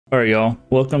Alright y'all,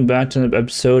 welcome back to the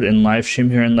episode and live stream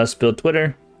here in Let's Build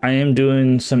Twitter. I am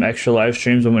doing some extra live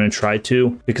streams. I'm going to try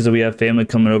to because we have family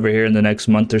coming over here in the next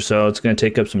month or so. It's going to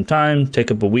take up some time, take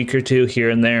up a week or two here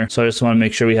and there. So I just want to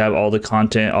make sure we have all the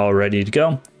content all ready to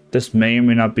go. This may or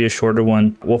may not be a shorter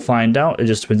one. We'll find out. It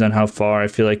just depends on how far I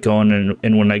feel like going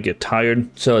and when I get tired.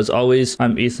 So as always,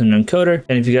 I'm Ethan Encoder.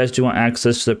 And if you guys do want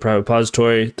access to the private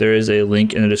repository, there is a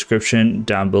link in the description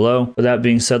down below. With that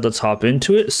being said, let's hop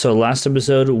into it. So last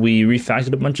episode, we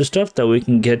refactored a bunch of stuff that we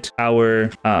can get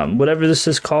our, whatever this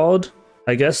is called.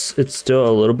 I guess it's still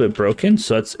a little bit broken,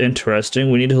 so that's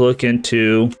interesting. We need to look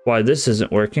into why this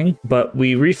isn't working, but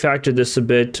we refactored this a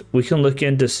bit. We can look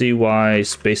in to see why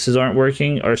spaces aren't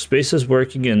working. Are spaces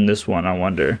working in this one, I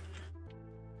wonder?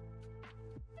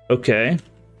 Okay.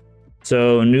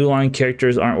 So new line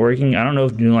characters aren't working. I don't know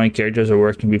if new line characters are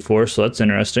working before, so that's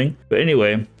interesting. But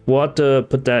anyway, we'll have to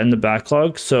put that in the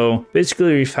backlog. So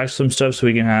basically refactor some stuff so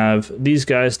we can have these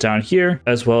guys down here,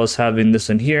 as well as having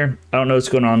this in here. I don't know what's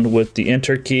going on with the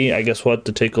enter key. I guess we'll have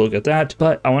to take a look at that.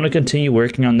 But I want to continue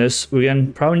working on this. We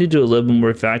again probably need to do a little bit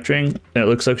more refactoring. And it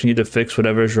looks like we need to fix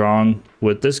whatever's wrong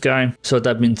with this guy. So with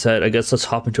that being said, I guess let's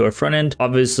hop into our front end.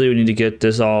 Obviously, we need to get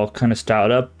this all kind of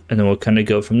styled up, and then we'll kind of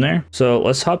go from there. So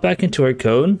let's hop back into our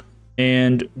code.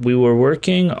 And we were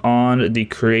working on the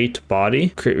create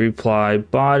reply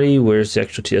body. Where's the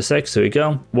actual TSX? There we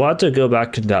go. We'll have to go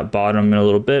back to that bottom in a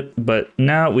little bit, but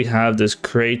now we have this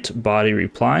create body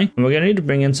reply, and we're gonna need to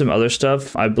bring in some other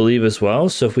stuff, I believe, as well.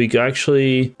 So if we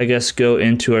actually, I guess, go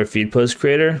into our feed post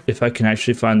creator, if I can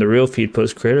actually find the real feed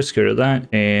post creator, let's go to that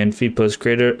and feed post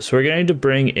creator. So we're gonna need to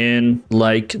bring in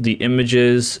like the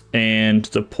images and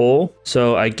the poll.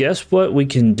 So I guess what we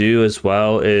can do as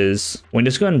well is we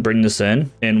just go ahead and bring this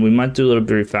in, and we might do a little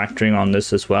bit of refactoring on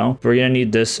this as well. We're gonna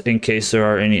need this in case there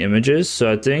are any images.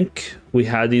 So I think we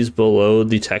had these below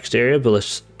the text area, but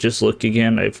let's just look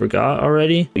again. I forgot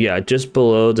already. Yeah, just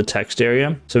below the text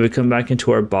area. So we come back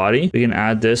into our body, we can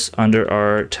add this under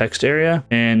our text area,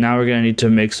 and now we're gonna need to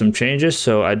make some changes.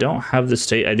 So I don't have the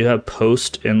state. I do have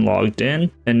post and logged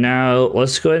in, and now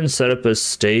let's go ahead and set up a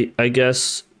state, I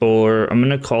guess, or I'm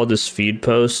gonna call this feed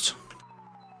post.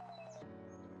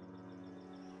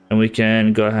 And we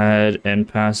can go ahead and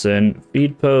pass in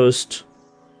feed post,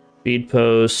 feed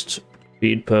post,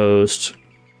 feed post,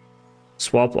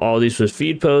 swap all these with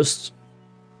feed posts.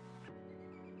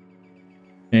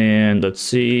 And let's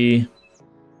see.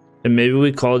 And maybe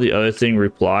we call the other thing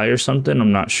reply or something.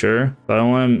 I'm not sure, but I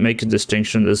want to make a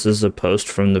distinction. This is a post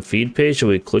from the feed page that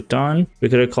we clicked on. We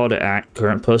could have called it at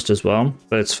current post as well,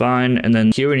 but it's fine. And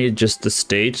then here we need just the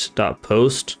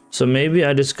state.post. So maybe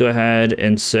I just go ahead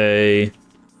and say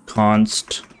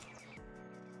const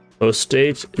post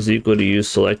state is equal to use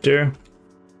selector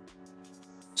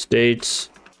states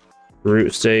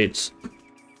root states,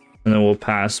 and then we'll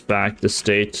pass back the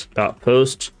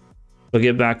state.post. We'll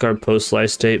get back our post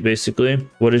slice state basically.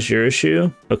 What is your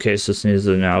issue? Okay, so this needs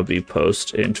to now be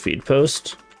post and feed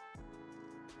post.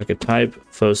 I could type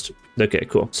post. Okay,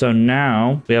 cool. So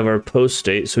now we have our post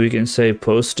state, so we can say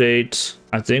post state.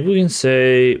 I think we can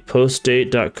say post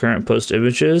state.current post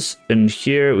images, and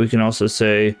here we can also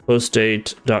say post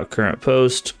state.current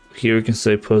post. Here we can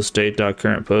say post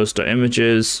state.current post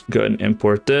images. Go ahead and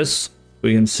import this.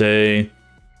 We can say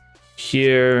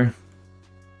here,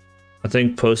 I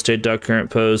think post state.current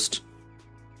post,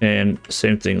 and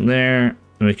same thing there.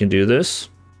 And we can do this.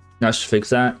 That should fix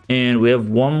that. And we have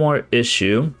one more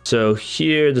issue. So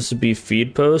here, this would be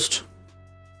feed post.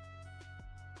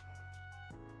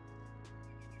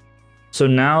 So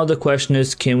now the question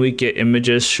is, can we get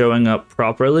images showing up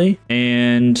properly?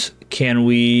 And can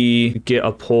we get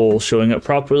a poll showing up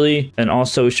properly? And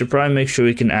also we should probably make sure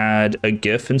we can add a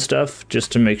GIF and stuff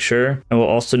just to make sure. And we'll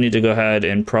also need to go ahead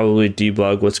and probably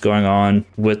debug what's going on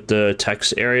with the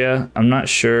text area. I'm not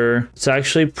sure. It's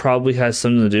actually probably has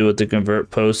something to do with the convert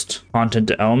post content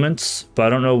to elements, but I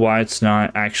don't know why it's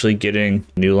not actually getting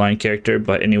new line character.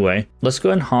 But anyway, let's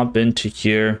go ahead and hop into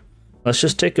here. Let's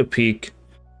just take a peek.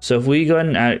 So if we go ahead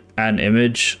and add an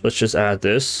image, let's just add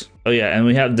this. Oh yeah, and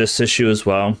we have this issue as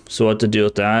well. So we'll have to deal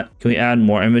with that. Can we add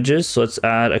more images? So let's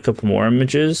add a couple more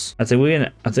images. I think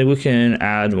we can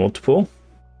add multiple.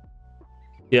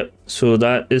 Yep, so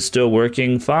that is still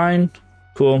working fine.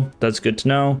 Cool, that's good to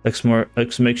know.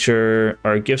 Let's make sure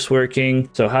our GIF's working.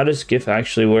 So how does GIF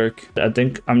actually work? I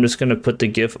think I'm just gonna put the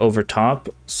GIF over top.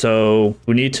 So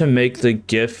we need to make the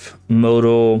GIF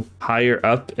modal higher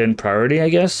up in priority, I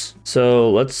guess. So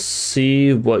let's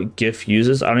see what GIF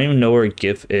uses. I don't even know where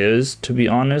GIF is, to be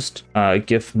honest.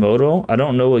 GIF modal, I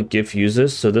don't know what GIF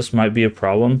uses, so this might be a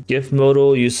problem. GIF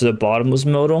modal uses a bottomless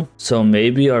modal. So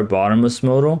maybe our bottomless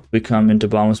modal, we come into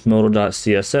bottomless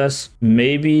modal.css.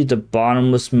 Maybe the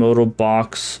bottomless modal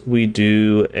box, we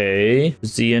do a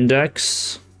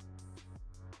z-index.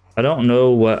 I don't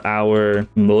know what our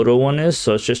modal one is,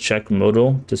 so let's just check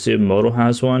modal to see if modal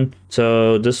has one.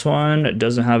 So this one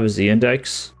doesn't have a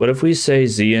z-index. What if we say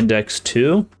z-index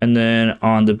 2 and then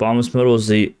on the bottomless modal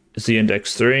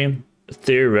z-index 3?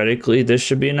 Theoretically this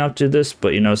should be enough to this,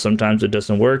 but you know, sometimes it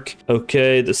doesn't work.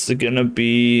 Okay, this is gonna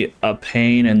be a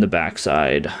pain in the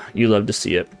backside. You love to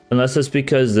see it. Unless it's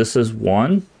because this is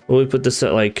 1. Well, we put this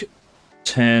at like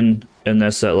 10 and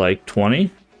this at like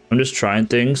 20. I'm just trying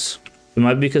things. It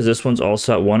might be because this one's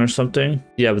also at 1 or something.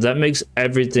 Yeah, but that makes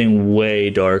everything way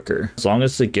darker. As long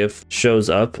as the GIF shows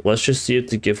up, let's just see if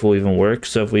the GIF will even work.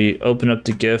 So if we open up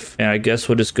the GIF, and I guess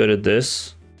we'll just go to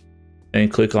this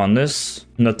and click on this,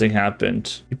 nothing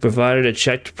happened. You provided a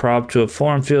checked prop to a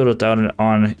form field without an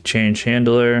on change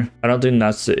handler. I don't think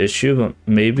that's the issue, but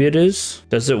maybe it is.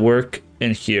 Does it work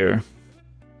in here?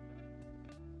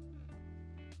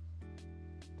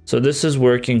 So this is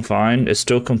working fine. It's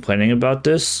still complaining about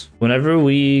this. Whenever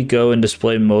we go and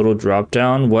display modal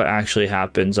dropdown, what actually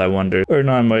happens, I wonder? Or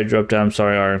not my dropdown, I'm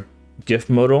sorry, our GIF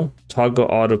modal. Toggle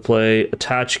autoplay,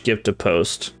 attach GIF to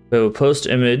post. So post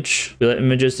image, we let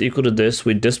images equal to this,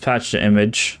 we dispatch the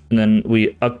image, and then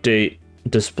we update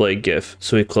display GIF.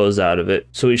 So we close out of it.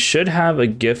 So we should have a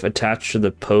GIF attached to the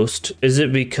post. Is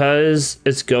it because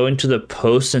it's going to the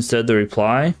post instead of the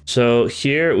reply? So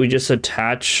here we just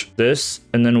attach this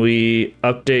and then we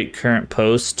update current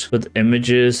post with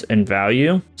images and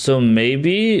value. So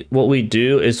maybe what we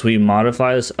do is we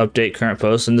modify this update current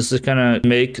post, and this is gonna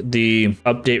make the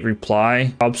update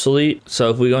reply obsolete.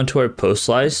 So if we go into our post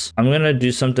slice, I'm gonna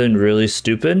do something really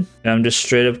stupid and I'm just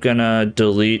straight up gonna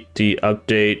delete the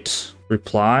update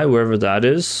reply, wherever that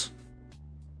is,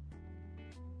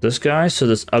 this guy. So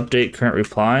this update current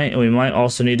reply, and we might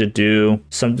also need to do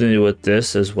something with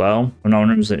this as well. I'm not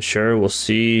 100% sure. We'll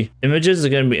see. Images are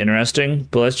going to be interesting,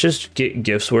 but let's just get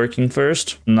GIFs working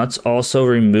first, and let's also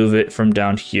remove it from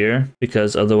down here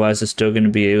because otherwise it's still going to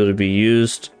be able to be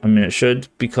used. I mean, it should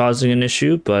be causing an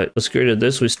issue, but let's get rid of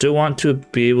this. We still want to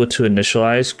be able to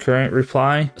initialize current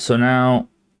reply. So now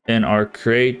in our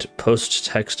create post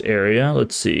text area,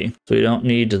 let's see. So we don't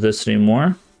need this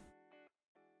anymore.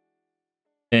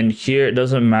 And here, it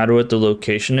doesn't matter what the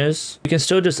location is. We can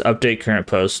still just update current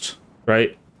post,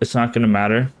 right? It's not going to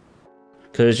matter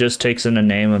because it just takes in a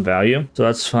name and value. So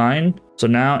that's fine. So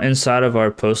now inside of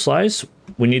our post slice,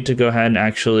 we need to go ahead and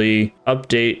actually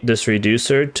update this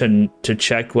reducer to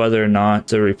check whether or not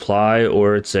it's a reply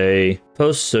or it's a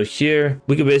post. So here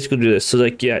we can basically do this. So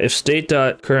like, yeah, if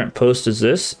state.current post is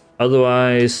this,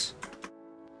 otherwise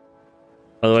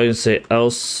I can say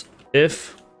else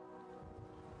if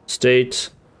state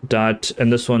dot,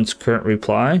 and this one's current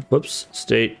reply, whoops,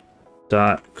 state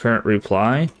dot current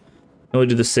reply, and we'll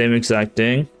do the same exact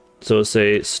thing. So we'll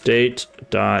say state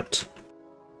dot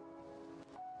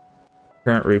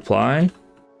current reply,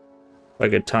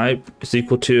 like a type, is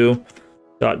equal to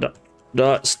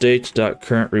dot state dot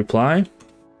current reply,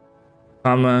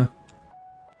 comma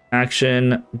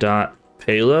action dot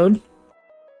payload,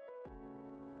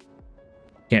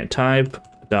 can't type,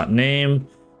 dot name,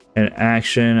 and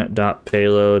action dot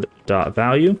payload dot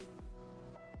value.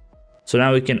 So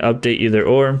now we can update either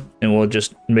or, and we'll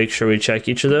just make sure we check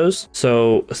each of those.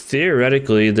 So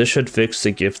theoretically, this should fix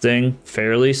the GIF thing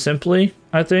fairly simply,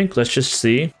 I think. Let's just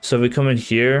see. So if we come in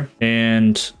here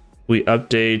and we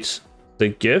update the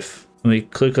GIF, and we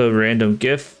click a random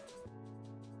GIF,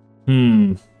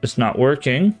 it's not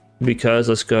working because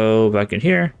let's go back in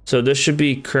here. So this should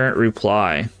be current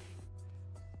reply.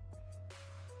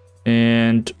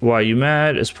 And why you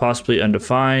mad is possibly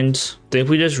undefined. I think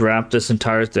we just wrap this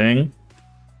entire thing.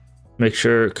 Make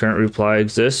sure current reply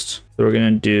exists. So we're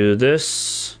gonna do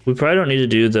this. We probably don't need to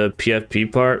do the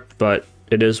PFP part, but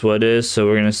it is what it is. So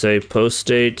we're gonna say post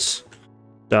state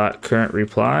dot current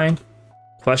reply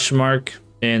question mark.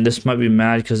 And this might be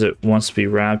mad because it wants to be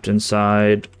wrapped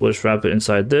inside. We'll just wrap it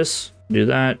inside this. Do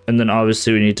that. And then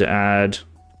obviously we need to add,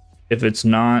 if it's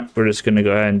not, we're just gonna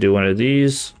go ahead and do one of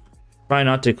these. Probably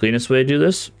not the cleanest way to do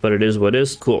this, but it is what it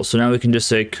is. Cool. So now we can just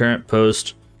say current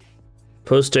post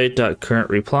state dot current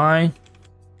reply,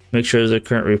 Make sure there's a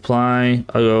current reply.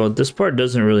 Although this part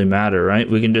doesn't really matter, right?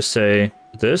 We can just say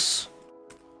this.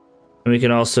 And we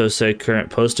can also say current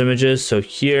post images. So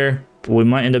here, what we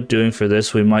might end up doing for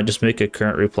this, we might just make a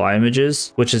current reply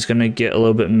images, which is going to get a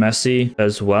little bit messy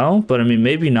as well. But I mean,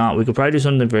 maybe not. We could probably do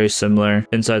something very similar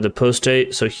inside the post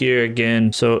date. So here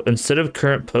again, so instead of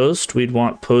current post, we'd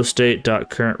want post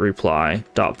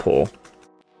date.currentReply.pull.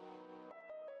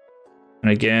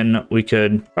 And again, we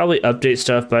could probably update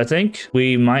stuff, but I think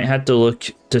we might have to look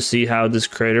to see how this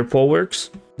creator poll works.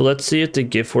 But let's see if the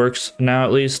GIF works now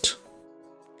at least.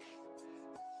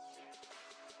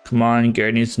 Come on,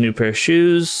 Gary needs a new pair of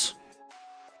shoes.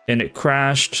 And it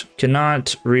crashed.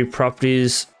 Cannot read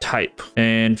properties type.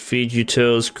 And feed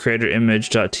utils creator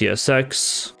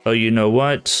image.tsx. Oh, you know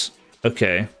what?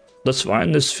 Okay, let's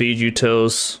find this feed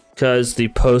utils because the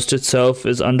post itself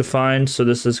is undefined. So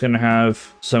this is going to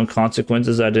have some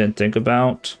consequences I didn't think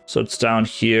about. So it's down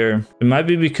here. It might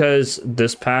be because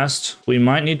this passed. We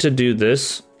might need to do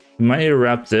this. We might need to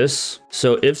wrap this.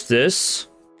 So if this,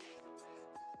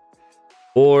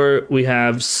 or we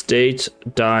have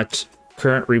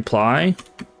state.currentReply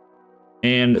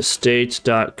and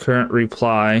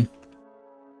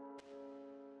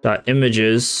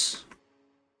state.currentReply.images.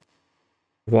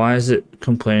 Why is it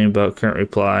complaining about current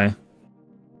reply?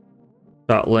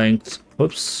 .length,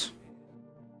 whoops,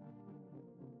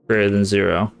 greater than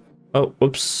 0. Oh,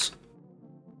 whoops.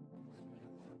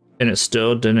 And it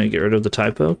still didn't get rid of the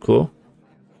typo. Cool.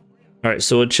 All right,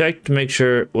 so we'll check to make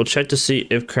sure, we'll check to see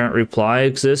if current reply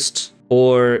exists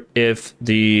or if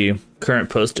the current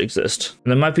post exists. And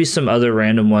there might be some other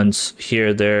random ones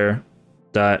here, there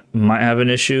that might have an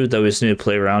issue that we just need to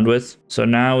play around with. So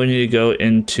now we need to go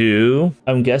into,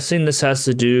 I'm guessing this has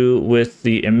to do with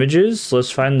the images.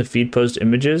 Let's find the feed post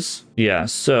images. Yeah,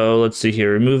 so let's see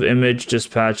here, remove image,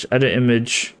 dispatch, edit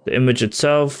image. The image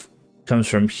itself comes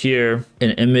from here.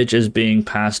 An image is being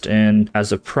passed in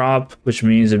as a prop, which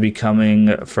means it'd be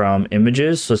coming from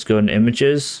images. So let's go into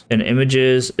images, and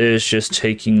images is just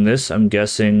taking this, I'm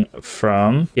guessing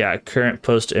from, yeah, current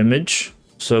post image.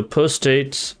 So post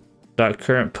date dot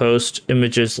current post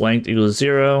images length equals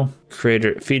 0,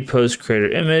 creator feed post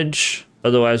creator image.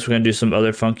 Otherwise we're going to do some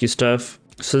other funky stuff.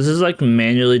 So this is like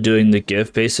manually doing the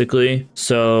GIF basically.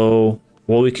 So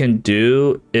what we can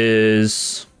do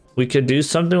is we could do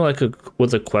something like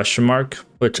with a question mark,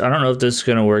 which I don't know if this is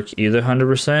going to work either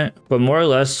 100%, but more or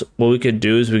less what we could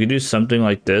do is we could do something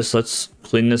like this. Let's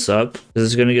clean this up. This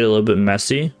is going to get a little bit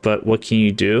messy, but what can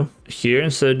you do? Here,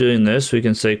 instead of doing this, we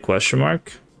can say question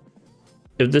mark.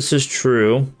 If this is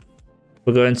true,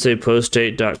 we'll go ahead and say post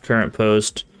date.current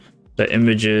post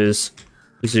images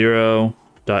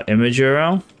 0.image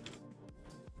URL.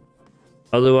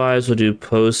 Otherwise, we'll do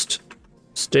post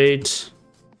state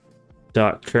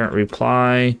dot current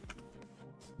reply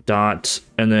dot,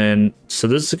 and then, so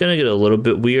this is going to get a little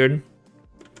bit weird.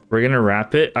 We're going to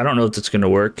wrap it. I don't know if that's going to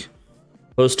work.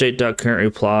 Post state dot current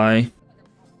reply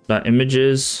dot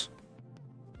images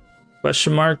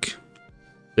question mark.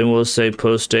 Then we'll say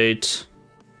post date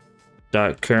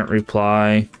dot current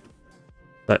reply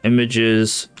dot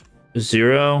images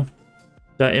 0.image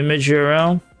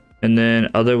URL, and then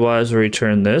otherwise we'll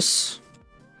return this.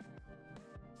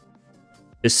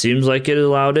 It seems like it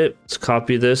allowed it. Let's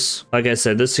copy this. Like I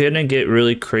said, this is gonna get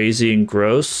really crazy and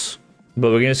gross,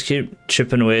 but we're gonna just keep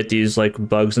chipping away at these like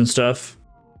bugs and stuff.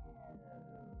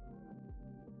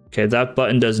 Okay, that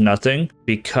button does nothing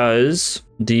because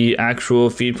the actual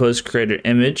feed post creator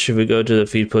image, if we go to the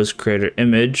feed post creator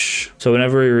image, so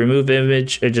whenever we remove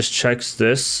image, it just checks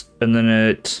this and then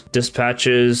it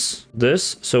dispatches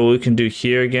this. So what we can do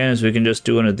here again is we can just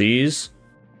do one of these,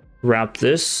 wrap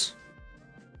this,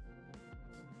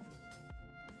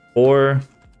 or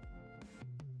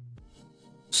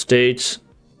state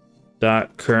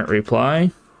dot current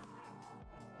reply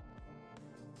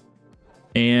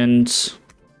and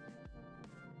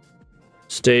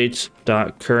state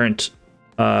dot current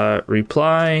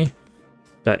reply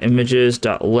dot images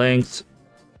dot length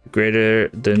greater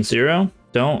than 0.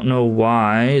 Don't know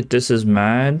why this is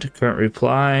mad. Current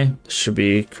reply, this should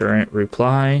be current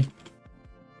reply.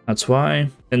 That's why.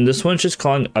 And this one's just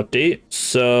calling update,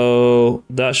 so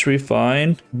that should be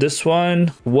fine. This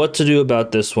one, what to do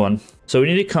about this one? So we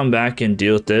need to come back and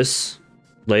deal with this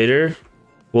later.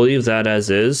 We'll leave that as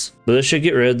is, but this should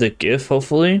get rid of the GIF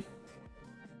hopefully.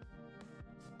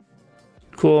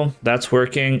 Cool, that's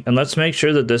working. And let's make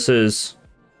sure that this is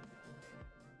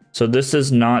So this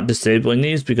is not disabling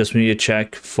these because we need to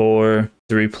check for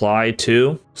the reply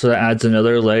too. So that adds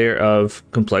another layer of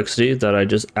complexity that I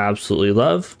just absolutely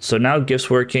love. So now GIF's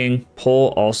working.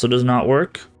 Poll also does not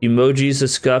work. Emojis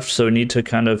is scuffed, so we need to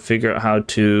kind of figure out how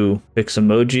to fix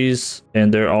emojis,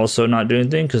 and they're also not doing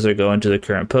anything because they're going to the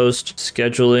current post.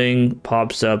 Scheduling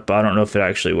pops up. I don't know if it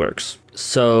actually works.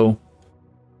 So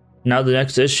now the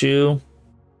next issue,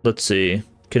 let's see,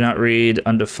 cannot read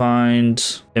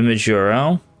undefined image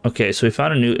URL. Okay, so we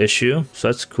found a new issue, so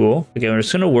that's cool. Again, we're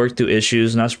just gonna work through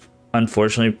issues, and that's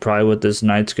unfortunately probably what this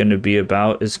night's gonna be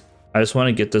about. Is I just want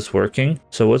to get this working.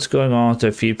 So what's going on with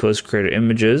the feed post creator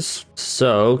images?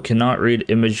 So cannot read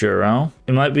image URL.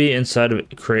 It might be inside of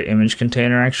create image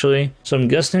container actually. So I'm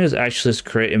guessing it's actually this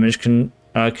create image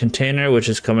container, which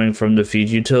is coming from the feed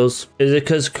utils. Is it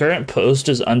because current post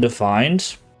is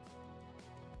undefined?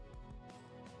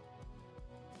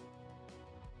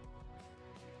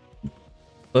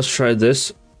 Let's try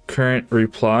this. Current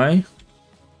reply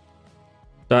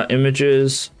dot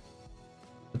images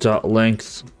dot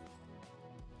length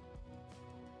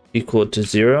equal to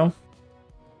 0.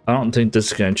 I don't think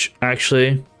this is gonna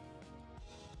actually.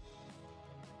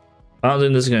 I don't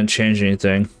think this is gonna change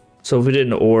anything. So if we did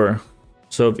an or,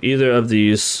 so if either of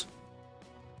these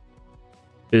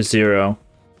is 0,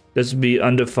 this would be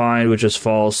undefined, which is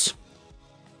false.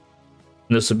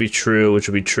 And this would be true, which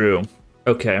would be true.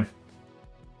 Okay.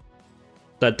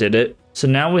 That did it. So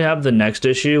now we have the next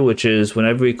issue, which is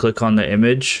whenever we click on the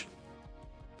image,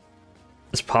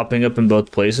 it's popping up in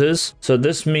both places. So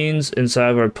this means inside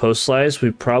of our post slice,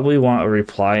 we probably want a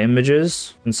reply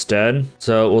images instead.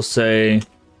 So we'll say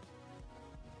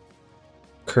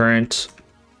current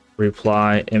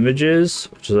reply images,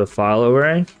 which is a file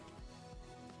array.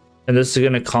 And this is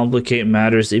going to complicate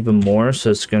matters even more.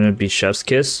 So it's going to be chef's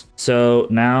kiss. So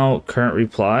now current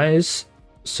replies.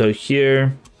 So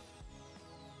here,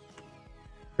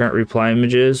 current reply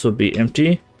images will be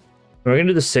empty. We're gonna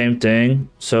do the same thing.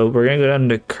 So we're gonna go down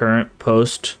to current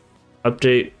post,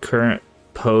 update current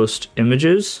post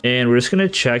images, and we're just gonna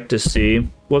check to see,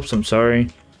 whoops, I'm sorry,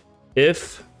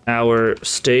 if our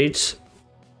state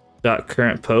dot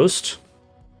current post,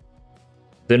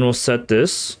 then we'll set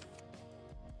this,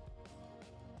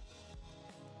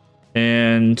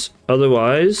 and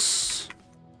otherwise,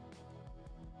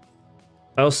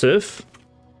 else if.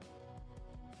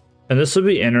 And this will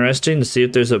be interesting to see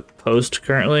if there's a post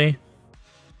currently.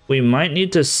 We might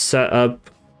need to set up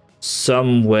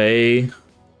some way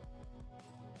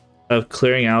of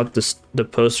clearing out the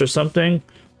post or something.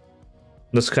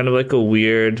 That's kind of like a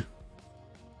weird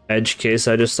edge case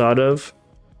I just thought of.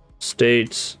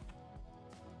 State.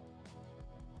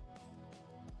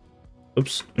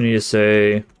 Oops, we need to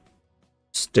say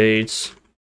state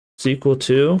is equal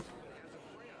to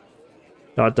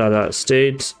dot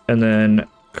state, and then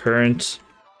current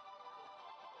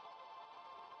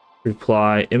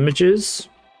reply images.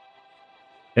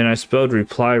 And I spelled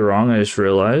reply wrong, I just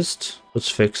realized. Let's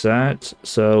fix that.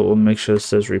 So we'll make sure it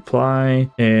says reply,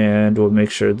 and we'll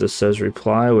make sure this says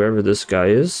reply wherever this guy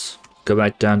is. Go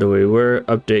back down to where we were,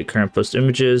 update current post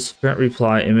images. Current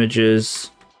reply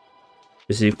images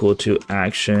is equal to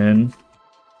action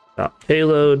dot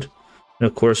payload, and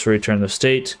of course we return the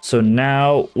state. So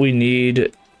now we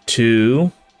need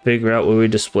to figure out where we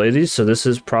display these. So this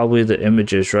is probably the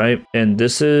images, right? And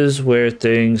this is where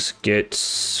things get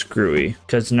screwy,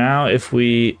 because now if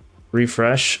we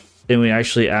refresh and we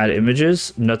actually add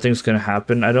images, nothing's going to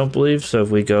happen, I don't believe. So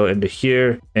if we go into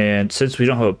here, and since we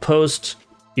don't have a post,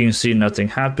 you can see nothing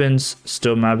happens.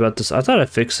 Still mad about this. I thought I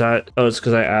fixed that. Oh, it's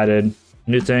because I added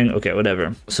new thing. Okay,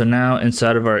 whatever. So now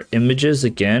inside of our images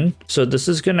again, so this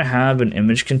is going to have an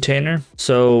image container.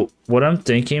 So what I'm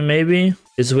thinking maybe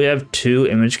is we have two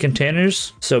image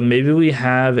containers. So maybe we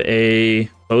have a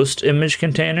post image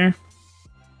container,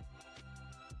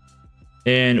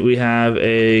 and we have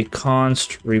a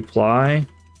const reply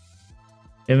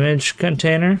image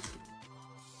container.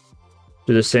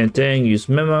 Do the same thing, use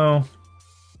memo,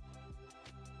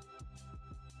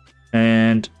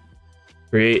 and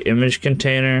create image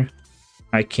container.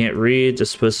 I can't read. This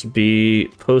is supposed to be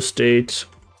post date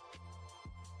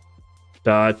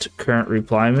dot current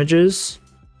reply images,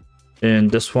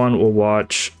 and this one will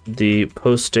watch the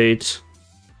post date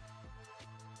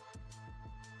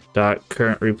dot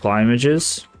current reply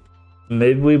images.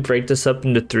 Maybe we break this up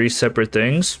into three separate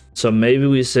things. So maybe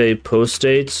we say post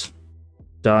date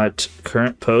dot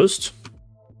current post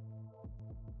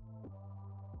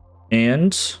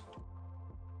and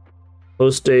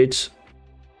post date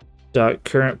dot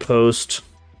current post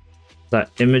dot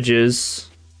images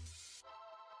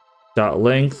dot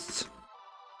length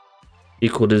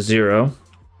equal to 0.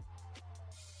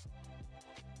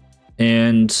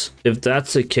 And if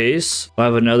that's the case, we'll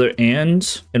have another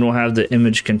and we'll have the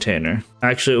image container.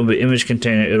 Actually, it will be image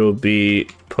container. It will be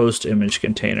post image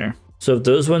container. So if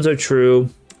those ones are true,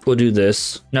 we'll do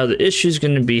this. Now the issue is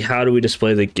going to be, how do we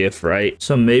display the GIF, right?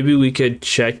 So maybe we could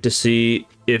check to see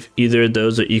if either of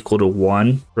those are equal to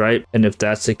 1, right? And if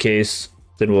that's the case,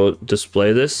 then we'll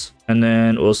display this. And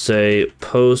then we'll say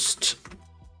post.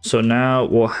 So now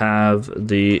we'll have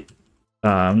the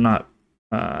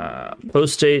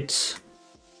post state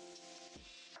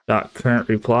dot current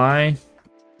reply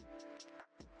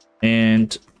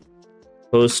and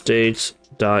post state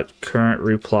dot current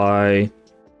reply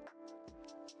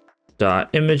dot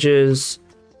images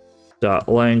dot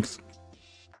length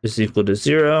is equal to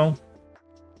 0,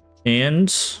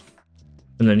 and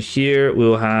then here we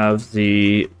will have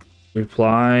the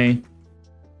reply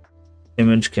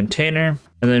image container,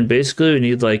 and then basically we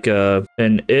need like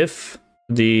an if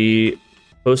the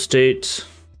post state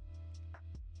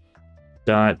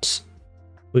dot,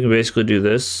 we can basically do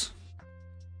this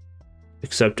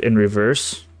except in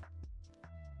reverse.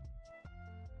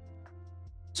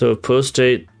 So if post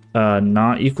state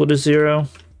not equal to 0,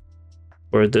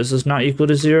 or this is not equal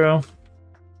to 0,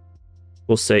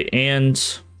 we'll say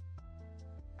and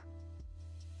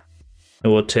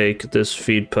we'll take this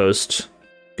feed post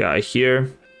guy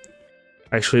here.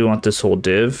 Actually, we want this whole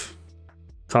div.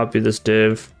 Copy this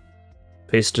div,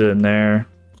 paste it in there,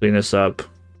 clean this up.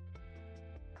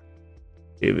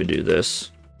 Maybe do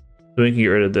this. So we can get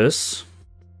rid of this.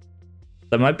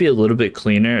 That might be a little bit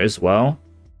cleaner as well.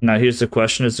 Now here's the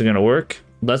question, is it going to work?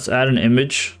 Let's add an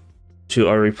image to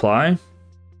our reply.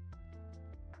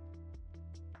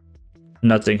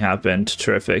 Nothing happened.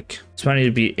 Terrific. This might need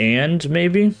to be and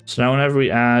maybe. So now whenever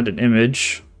we add an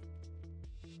image,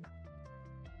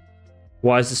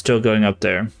 why is it still going up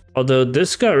there? Although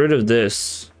this got rid of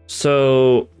this.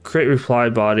 So create reply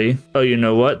body. Oh, you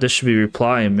know what? This should be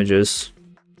reply images.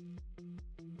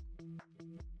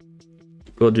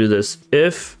 We'll do this.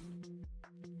 If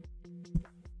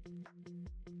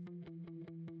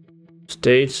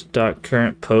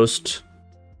state.currentPost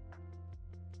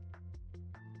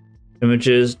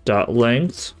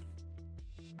images.length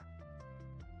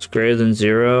is greater than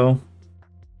 0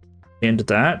 and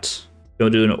that. We'll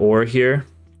do an or here.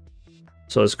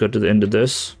 So let's go to the end of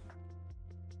this.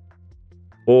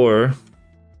 Or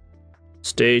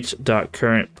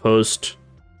state.currentPost,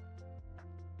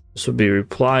 this would be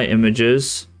reply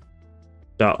images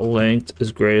dot length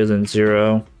is greater than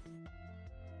 0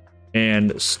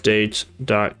 and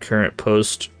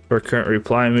state.currentPost or current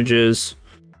reply images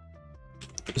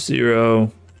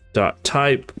 0 dot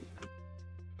type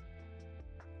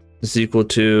is equal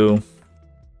to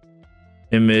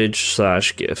image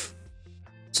 / GIF.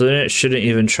 So then it shouldn't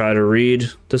even try to read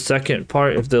the second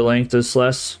part if the length is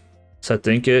less. So I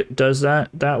think it does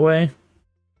that way.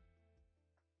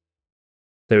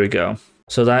 There we go.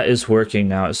 So that is working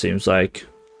now, it seems like.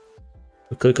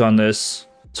 We click on this,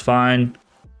 it's fine.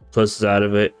 Closes out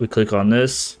of it. We click on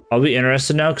this. I'll be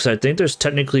interested now because I think there's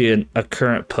technically a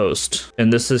current post,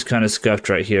 and this is kind of scuffed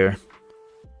right here.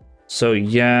 So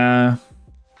yeah,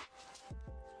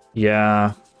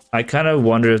 I kind of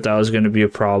wondered if that was going to be a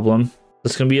problem.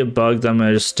 It's going to be a bug that I'm going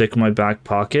to just stick in my back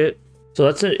pocket. So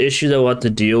that's an issue that we'll have to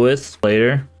deal with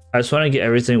later. I just want to get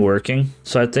everything working.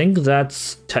 So I think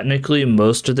that's technically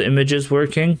most of the images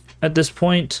working at this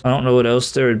point. I don't know what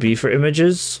else there would be for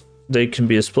images. They can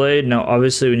be displayed. Now,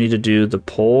 obviously, we need to do the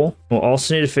poll. We'll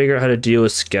also need to figure out how to deal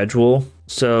with schedule.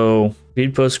 So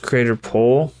feed post creator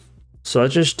poll. So that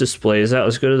just displays that.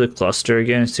 Let's go to the cluster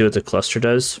again and see what the cluster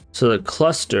does. So the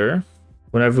cluster,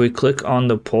 whenever we click on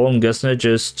the poll, I'm guessing it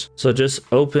just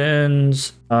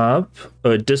opens up,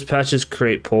 it dispatches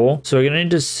create poll. So we're gonna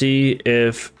need to see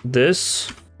if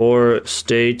this or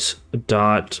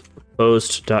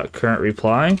state.post.current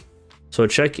reply. So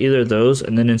check either of those,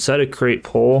 and then inside of create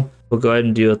poll, we'll go ahead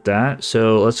and deal with that.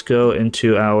 So let's go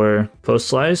into our post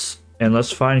slice and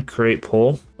let's find create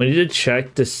poll. We need to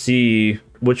check to see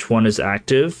which one is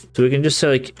active. So we can just say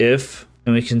like if,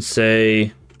 and we can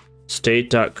say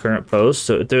state.currentPost.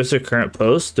 So if there's a current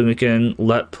post, then we can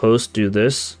let post do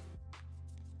this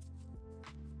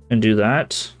and do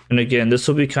that. And again, this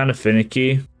will be kind of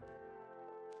finicky.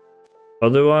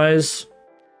 Otherwise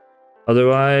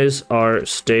our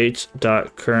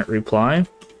state.currentReply.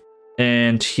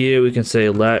 And here we can say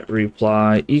let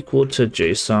reply equal to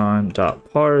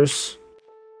json.parse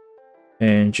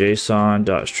and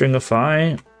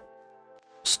json.stringify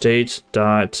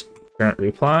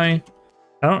state.currentReply.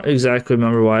 I don't exactly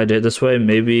remember why I did it this way.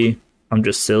 Maybe I'm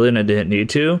just silly and I didn't need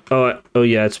to. Oh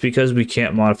yeah, it's because we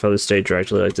can't modify the state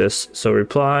directly like this. So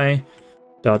reply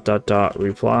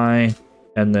reply,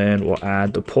 and then we'll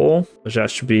add the poll, which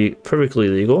that should be perfectly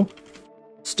legal.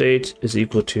 State is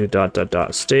equal to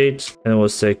state, and then we'll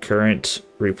say current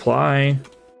reply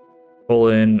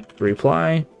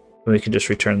reply, and we can just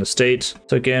return the state.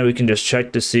 So again, we can just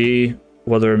check to see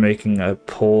whether we're making a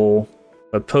poll,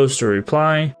 a post, or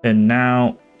reply, and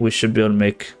now we should be able to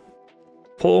make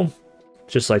poll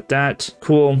just like that.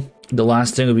 Cool. The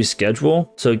last thing would be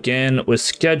schedule. So again, with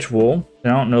schedule,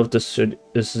 and I don't know if this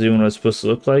is even what it's supposed to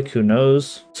look like, who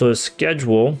knows. So with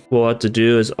schedule, what we'll have to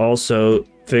do is also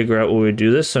figure out what we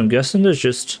do this. So I'm guessing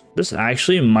this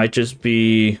actually might just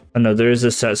be, oh no, there is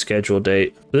a set schedule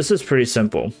date. This is pretty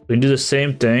simple. We can do the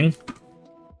same thing,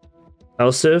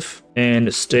 else if,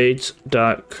 and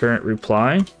state.current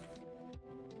reply.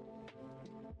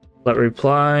 Let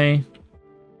reply,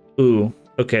 ooh,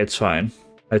 okay, it's fine,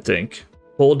 I think.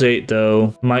 Poll date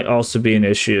though might also be an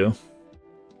issue.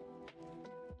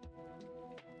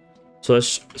 So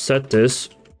let's set this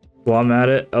while I'm at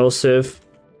it, else if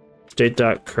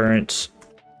state.current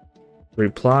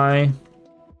reply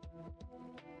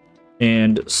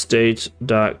and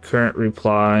state.current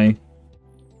reply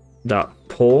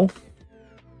poll.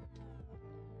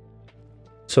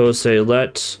 So we'll say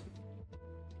let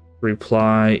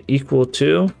reply equal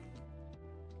to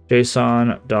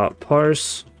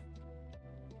json.parse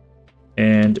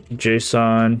and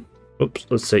json, oops,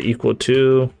 let's say equal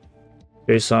to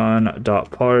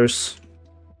json.parse,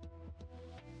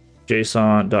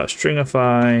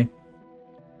 json.stringify,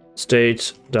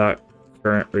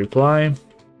 state.current reply, and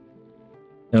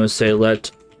we'll say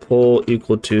let poll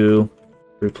equal to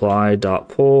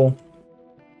reply.poll,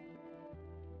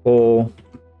 poll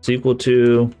is equal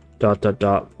to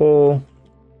poll,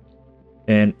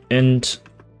 and end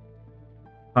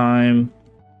time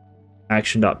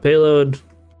action.payload.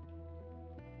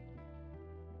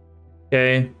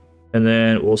 Okay, and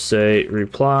then we'll say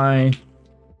reply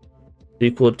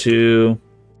equal to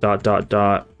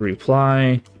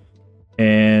reply,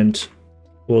 and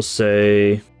we'll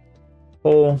say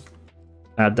poll,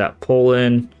 add that poll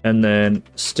in, and then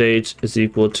state is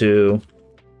equal to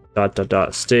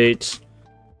state,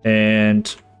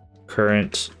 and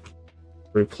current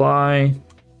reply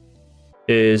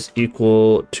is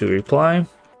equal to reply.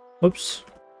 Whoops.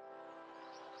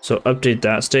 So update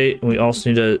that state, and we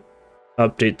also need to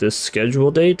update this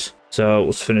schedule date. So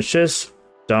let's finish this.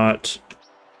 Dot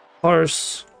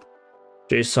parse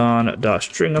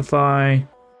json.stringify,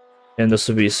 and this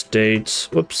will be state,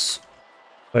 whoops,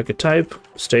 if I could type,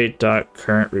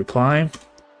 state.current reply,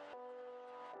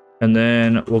 and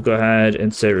then we'll go ahead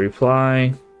and say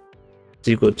reply is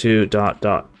equal to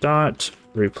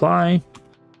reply,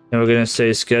 and we're going to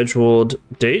say scheduled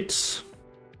dates.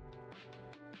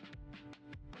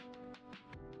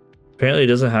 Apparently it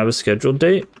doesn't have a scheduled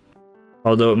date,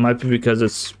 although it might be because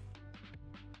it's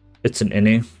an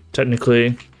ini.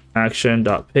 Technically,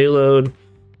 action.payload,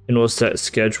 and we'll set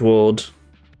scheduled.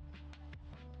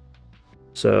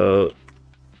 So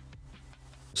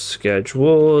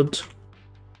scheduled,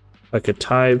 I could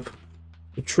type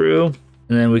true, and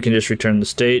then we can just return the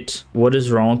state. What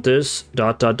is wrong with this?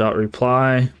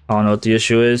 Reply. I don't know what the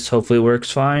issue is. Hopefully it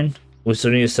works fine. We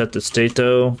still need to set the state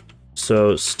though.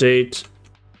 So state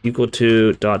equal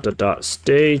to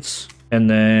state, and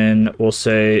then we'll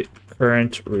say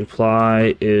current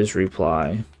reply is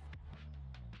reply,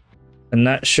 and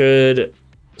that should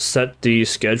set the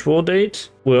schedule date.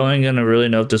 We're only going to really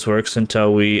know if this works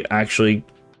until we actually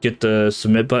get the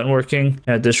submit button working.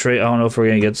 At this rate, I don't know if we're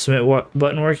going to get the submit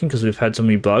button working because we've had so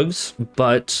many bugs.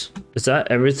 But is that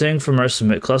everything from our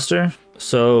submit cluster?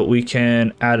 So we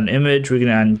can add an image, we can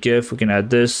add a GIF, we can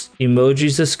add this.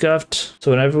 Emojis is scuffed.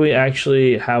 So whenever we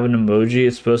actually have an emoji,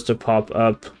 it's supposed to pop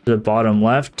up to the bottom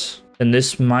left. And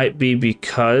this might be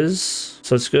because,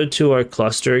 so let's go to our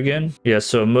cluster again. Yeah,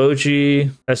 so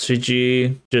emoji,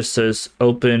 SVG just says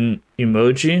open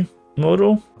emoji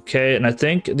modal. Okay, and I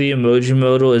think the emoji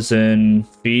modal is in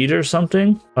feed or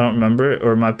something. I don't remember,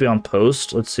 or it might be on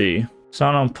post. Let's see. It's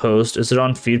not on post. Is it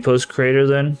on feed post creator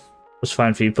then? Let's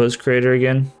find feed post creator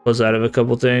again. Close out of a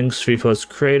couple things. Feed post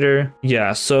creator.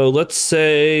 Yeah, so let's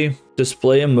say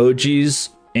display emojis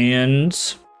and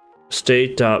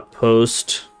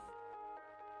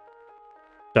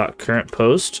state.post.current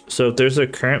post. So if there's a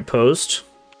current post,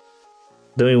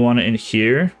 then we want it in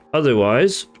here.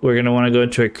 Otherwise, we're going to want to go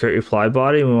into a current reply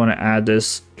body, and we want to add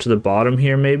this to the bottom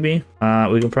here maybe.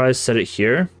 We can probably set it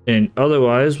here. And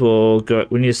otherwise, we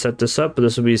need to set this up, but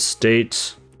this will be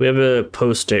state. We have a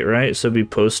post state, right? So it'll be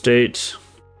post state.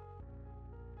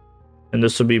 And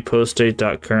this will be post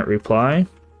state.current reply.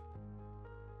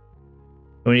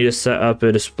 We need to set up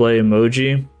a display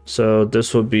emoji So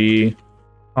this will be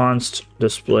const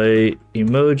display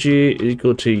emoji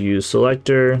equal to use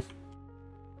selector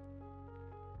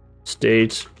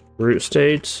state root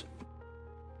state,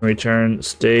 return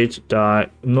state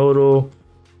dot modal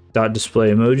dot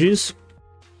display emojis.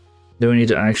 Then we need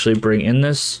to actually bring in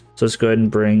this. So let's go ahead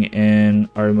and bring in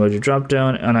our emoji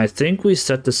dropdown. And I think we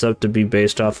set this up to be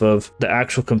based off of the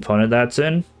actual component that's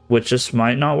in, which just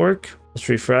might not work. Let's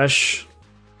refresh.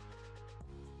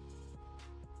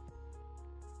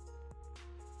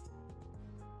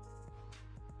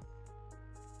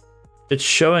 It's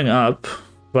showing up,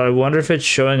 but I wonder if it's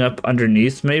showing up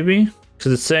underneath maybe,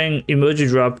 because it's saying emoji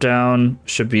dropdown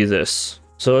should be this.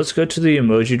 So let's go to the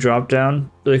emoji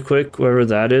dropdown really quick, wherever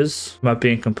that is. Might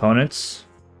be in components.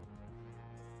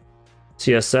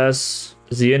 CSS.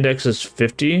 The index is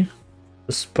 50.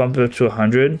 Let's bump it up to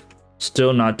 100.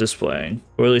 Still not displaying,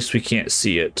 or at least we can't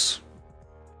see it.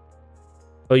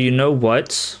 Oh, you know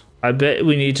what? I bet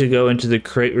we need to go into the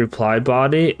create reply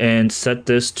body and set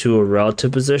this to a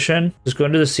relative position. Just go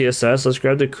into the CSS. Let's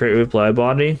grab the create reply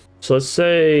body. So let's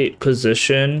say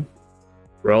position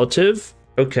relative.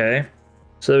 Okay.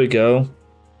 So there we go.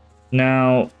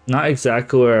 Now, not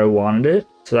exactly where I wanted it,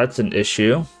 so that's an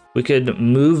issue. We could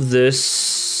move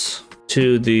this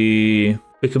to the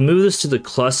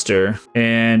cluster,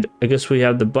 and I guess we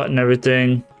have the button,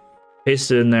 everything,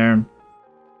 paste it in there.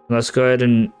 Let's go ahead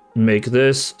and make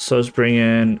this. So let's bring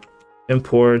in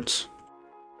import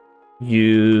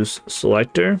use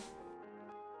selector,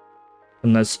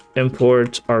 and let's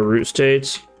import our root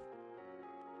state.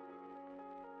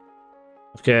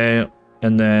 Okay.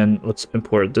 And then let's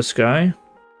import this guy.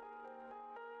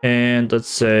 And let's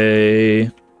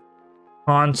say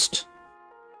const.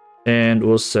 And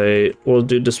we'll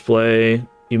do display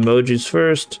emojis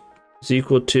first is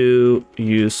equal to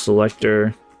use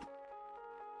selector.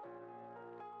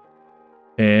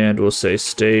 And we'll say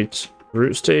state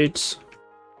root states.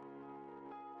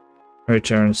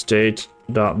 Return state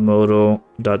dot modal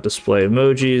dot display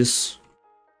emojis.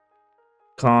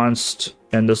 Const,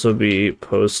 and this will be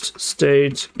post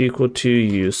state equal to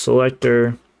use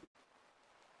selector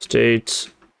state.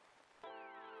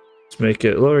 Let's make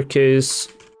it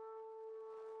lowercase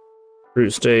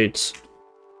root state,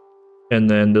 and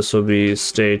then this will be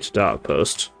state dot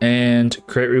post. And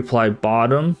create reply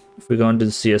bottom. If we go into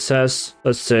the CSS,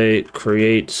 let's say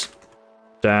create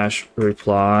dash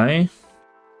reply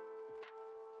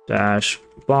dash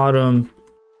bottom.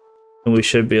 And we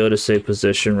should be able to say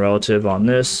position relative on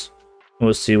this.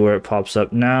 We'll see where it pops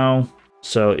up now.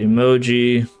 So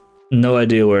emoji, no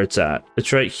idea where it's at.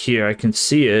 It's right here. I can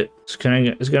see it. It's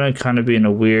gonna kind of be in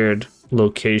a weird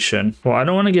location. Well, I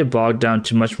don't want to get bogged down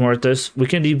too much more at this. We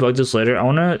can debug this later. I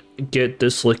want to get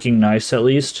this looking nice at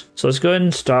least. So let's go ahead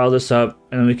and style this up,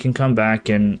 and we can come back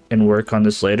and work on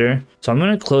this later. So I'm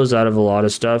going to close out of a lot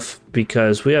of stuff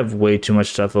because we have way too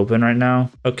much stuff open right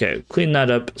now. Okay, clean that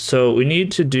up. So we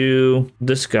need to do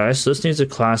this guy. So this needs a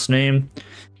class name.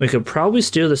 We could probably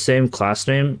steal the same class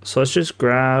name. So let's just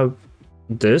grab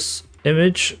this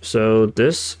image. So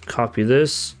this, copy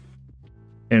this,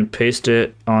 and paste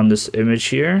it on this image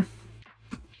here.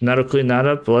 And that'll clean that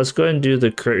up. But let's go ahead and do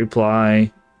the create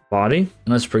reply body. And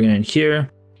let's bring it in here.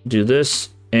 Do this.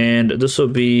 And this will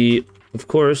be, of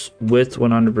course, width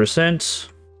 100%.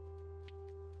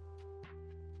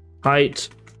 Height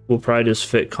will probably just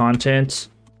fit content.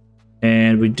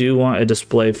 And we do want a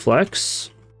display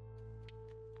flex.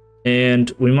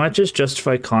 And we might just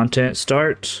justify content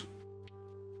start.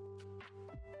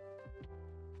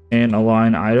 And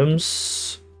align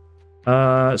items.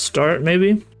 Start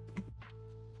maybe.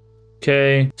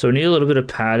 Okay, so we need a little bit of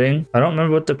padding. I don't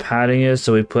remember what the padding is,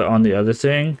 so we put on the other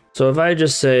thing. So if I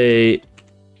just say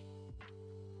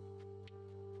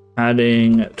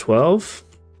padding 12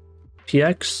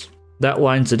 px, that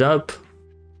lines it up.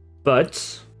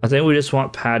 But I think we just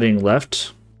want padding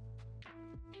left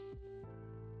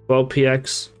 12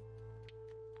 px.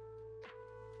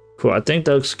 Cool, I think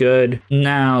that looks good.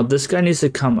 Now this guy needs to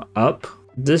come up.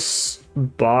 This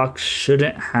box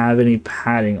shouldn't have any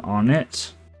padding on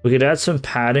it. We could add some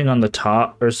padding on the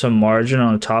top, or some margin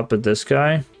on the top of this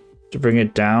guy to bring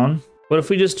it down. What if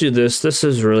we just do this? This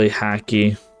is really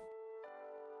hacky.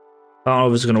 I don't know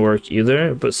if it's gonna work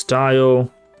either, but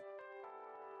style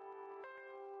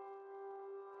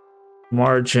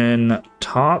margin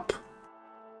top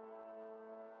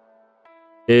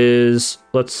is,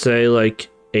 let's say, like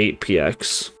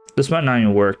 8px. This might not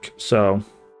even work, so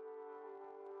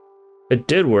it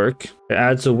did work. It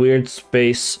adds a weird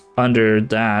space under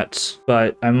that,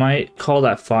 but I might call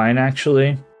that fine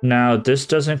actually. Now this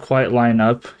doesn't quite line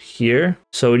up here,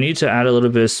 so we need to add a little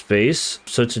bit of space.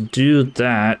 So to do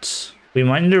that, we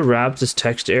might need to wrap this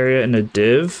text area in a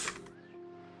div.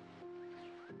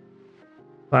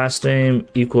 Last name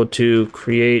equal to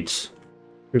create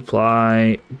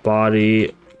reply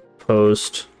body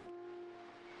post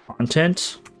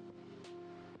content.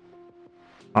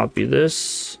 Copy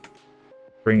this,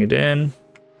 bring it in,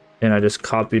 and I just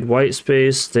copied white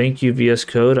space. Thank you, VS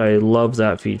Code. I love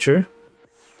that feature.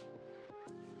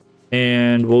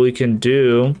 And what we can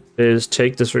do is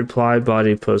take this reply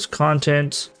body post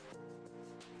content.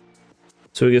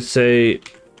 So we could say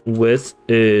width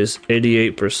is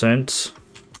 88%.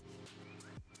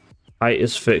 Height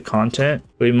is fit content.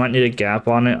 We might need a gap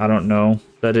on it. I don't know.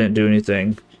 That didn't do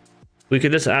anything. We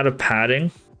could just add a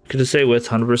padding. We could just say width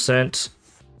 100%.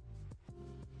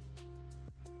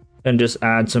 And just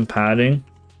add some padding.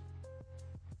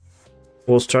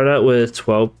 We'll start out with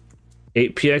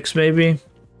 8px maybe.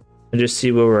 And just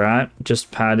see where we're at. Just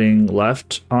padding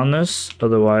left on this.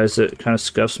 Otherwise it kind of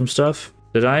scuffs some stuff.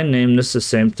 Did I name this the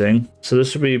same thing? So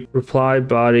this would be reply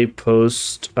body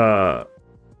post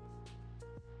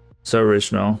so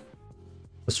original.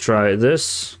 Let's try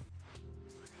this.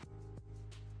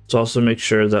 Let's also make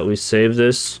sure that we save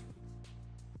this.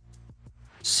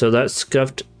 So that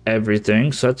scuffed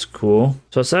everything, so that's cool.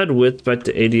 So let's add width back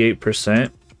to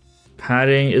 88%.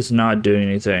 Padding is not doing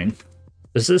anything.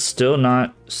 Is this still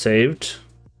not saved?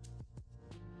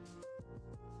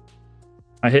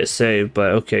 I hit save,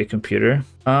 but okay, computer.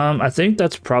 I think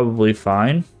that's probably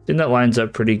fine. I think that lines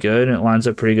up pretty good, and it lines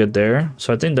up pretty good there.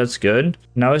 So I think that's good.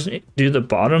 Now let's do the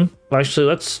bottom. Well, actually,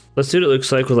 let's see what it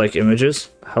looks like with like images.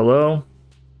 Hello.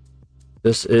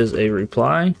 This is a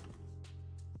reply.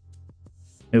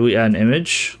 Maybe we add an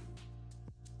image.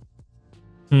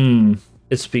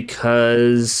 It's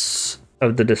because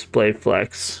of the display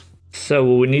flex. So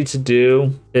what we need to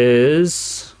do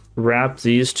is wrap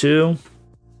these two.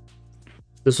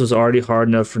 This was already hard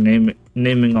enough for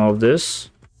naming all of this.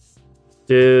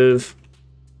 Div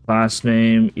last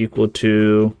name equal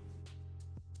to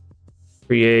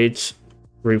create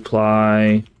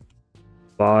reply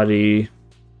body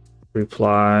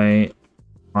reply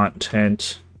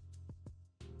content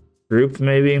group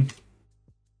maybe.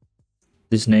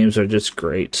 These names are just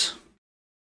great.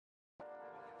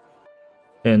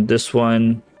 And this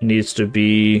one needs to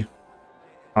be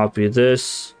copy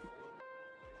this,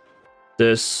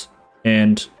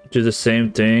 and do the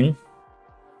same thing.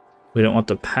 We don't want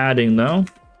the padding though.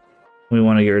 We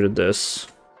want to get rid of this.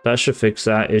 That should fix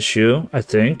that issue, I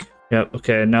think. Yep,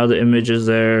 okay, now the image is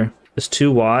there. It's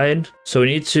too wide. So we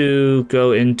need to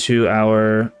go into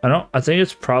our, I think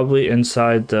it's probably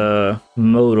inside the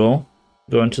modal.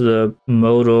 Go into the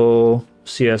modal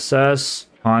CSS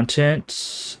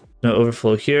content. No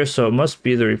overflow here, so it must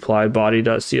be the reply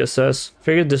body.css.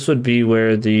 Figured this would be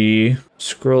where the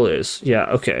scroll is. Yeah,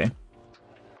 okay.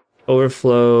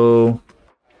 Overflow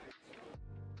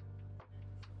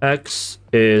X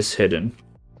is hidden.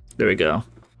 There we go.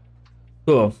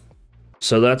 Cool.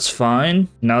 So that's fine.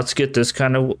 Now let's get this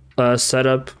kind of set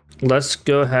up. Let's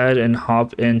go ahead and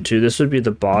hop into, this would be the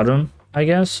bottom, I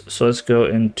guess. So let's go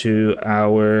into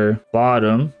our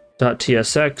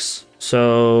bottom.tsx.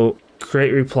 So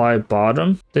create reply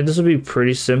bottom. I think this will be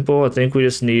pretty simple. I think we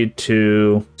just need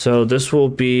to, so this will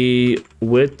be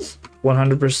width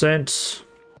 100%,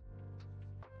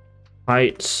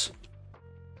 height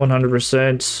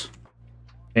 100%,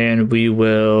 and we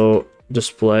will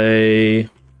display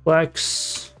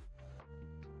flex,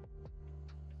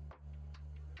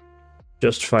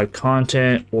 justify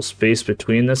content, we'll space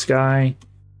between this guy,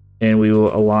 and we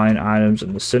will align items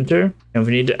in the center. And if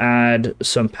we need to add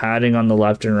some padding on the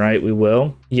left and right, we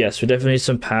will. Yes, we definitely need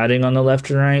some padding on the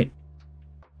left and right.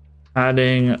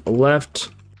 Padding left,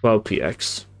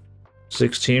 12px,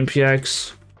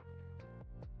 16px.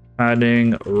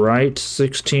 Padding right,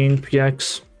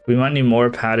 16px. We might need more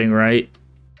padding right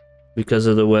because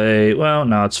of the way, well,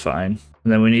 no, it's fine.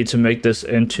 And then we need to make this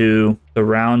into the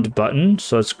round button.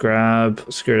 So let's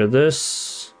get rid of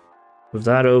this. Move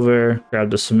that over, grab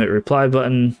the submit reply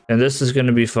button, and this is going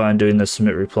to be fun doing the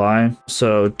submit reply.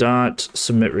 So dot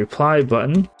submit reply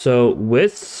button. So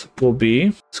width will be,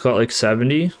 let's call it like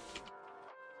 70.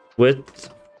 Width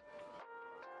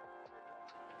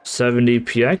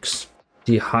 70px.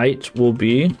 The height will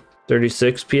be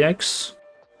 36px.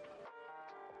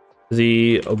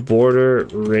 The border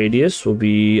radius will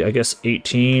be, I guess,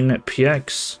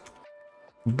 18px.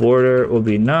 Border will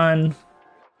be none.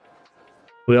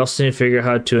 We also need to figure out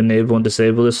how to enable and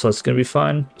disable this, so that's going to be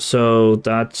fun. So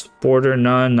that's border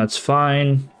none, that's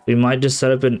fine. We might just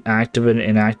set up an active and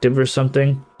inactive or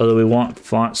something. Although we want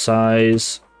font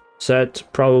size set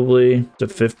probably to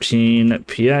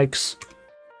 15px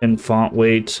and font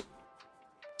weight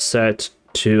set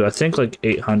to, I think, like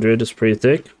 800 is pretty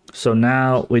thick. So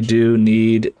now we do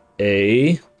need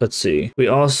a, let's see, we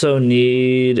also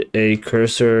need a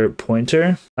cursor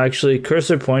pointer. Actually,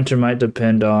 cursor pointer might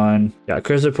depend on, yeah,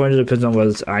 cursor pointer depends on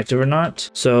whether it's active or not.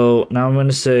 So now I'm going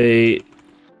to say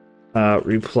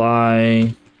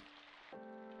reply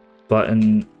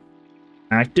button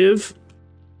active.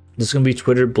 This is going to be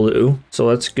Twitter blue. So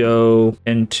let's go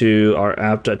into our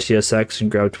app.tsx and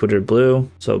grab Twitter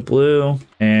blue. So blue,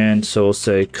 and so we'll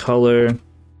say color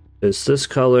is this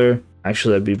color.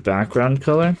 Actually, that'd be background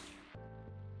color.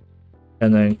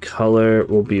 And then color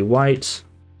will be white.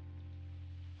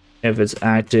 If it's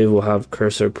active, we'll have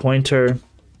cursor pointer.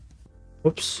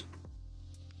 Whoops.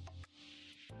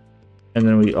 And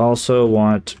then we also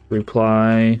want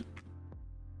reply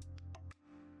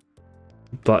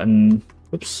button,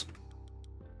 whoops,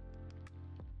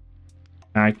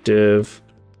 active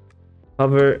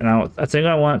hover. And I think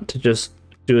I want to just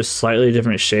do a slightly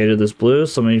different shade of this blue.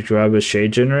 So let me grab a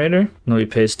shade generator. And let me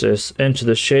paste this into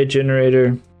the shade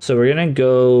generator. So we're gonna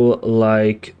go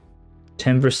like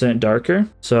 10% darker.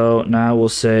 So now we'll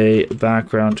say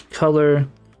background color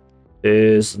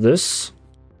is this.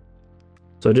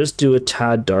 So just do a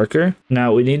tad darker.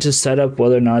 Now we need to set up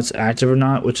whether or not it's active or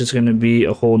not, which is going to be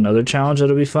a whole nother challenge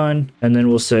that'll be fun. And then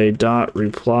we'll say dot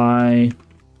reply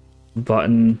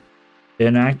button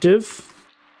inactive.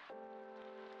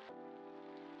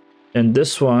 And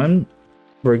this one,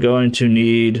 we're going to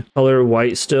need color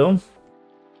white still.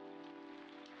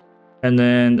 And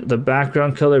then the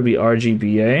background color be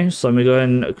RGBA. So let me go ahead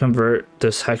and convert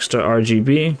this hex to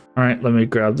RGB. All right, let me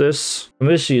grab this. I'm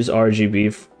going to use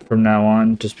RGB from now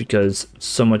on just because it's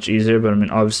so much easier, but I mean,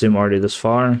 obviously I'm already this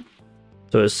far.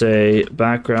 So let's say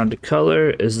background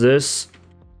color is this,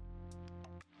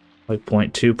 like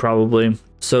 0.2 probably.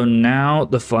 So now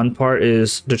the fun part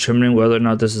is determining whether or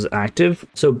not this is active.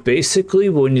 So basically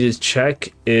what we need to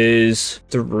check is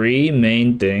 3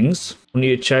 main things. We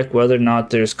need to check whether or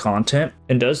not there's content.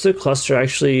 And does the cluster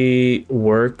actually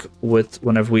work with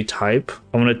whenever we type?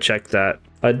 I'm going to check that.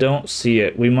 I don't see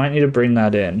it. We might need to bring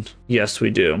that in. Yes, we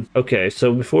do. Okay,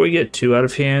 so before we get too out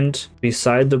of hand,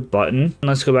 beside the button,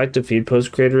 let's go back to feed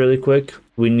post creator really quick.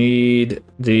 We need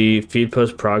the feed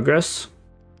post progress.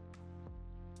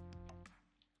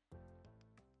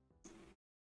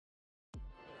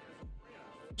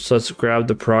 So let's grab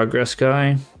the progress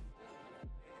guy.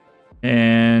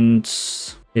 And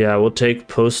yeah, we'll take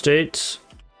post date.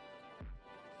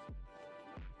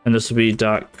 And this will be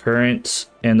 .current,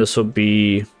 and this will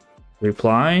be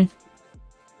reply.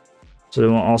 So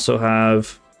then we'll also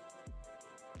have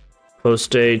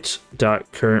post date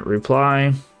 .current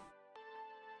reply.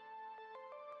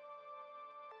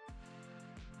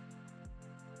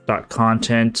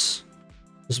 .content.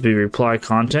 This will be reply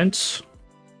content.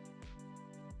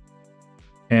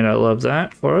 And I love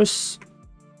that for us.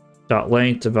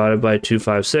 .length divided by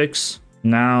 256.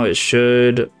 Now it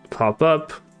should pop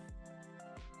up.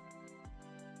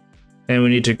 And we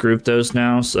need to group those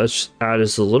now, so let's add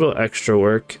us a little extra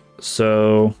work.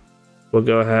 So we'll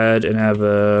go ahead and have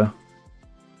a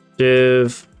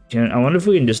div. I wonder if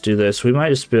we can just do this. We might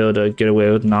just be able to get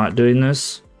away with not doing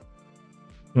this.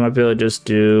 We might be able to just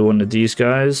do one of these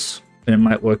guys, and it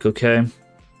might work okay.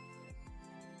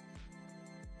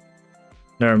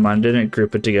 Never mind, didn't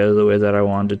group it together the way that I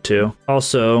wanted to.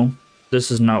 Also, this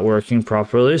is not working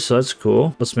properly, so that's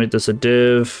cool. Let's make this a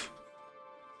div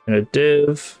and a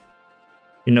div.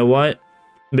 You know what?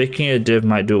 Making a div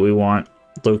might do what we want,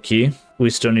 low key.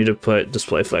 We still need to put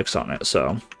display flex on it.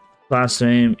 So last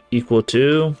name equal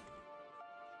to,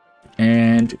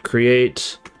 and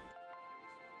create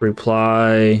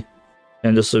reply,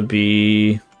 and this would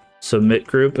be submit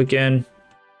group again.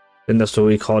 And that's what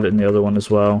we called it in the other one as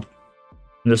well.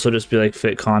 And this will just be like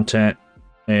fit content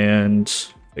and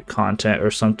fit content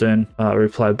or something.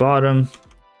 Reply bottom.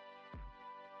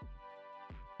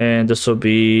 And this will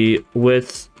be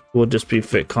width, will just be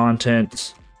fit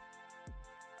content.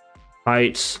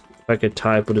 Height, if I could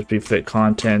type, will just be fit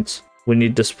content. We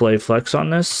need display flex on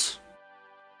this.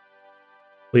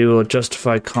 We will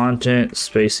justify content,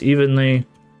 space evenly,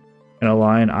 and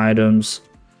align items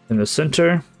in the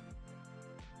center.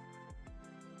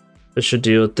 This should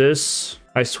deal with this.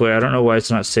 I swear, I don't know why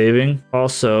it's not saving.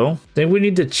 Also, I think we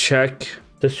need to check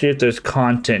to see if there's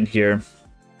content here.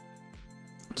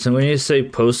 So we need to say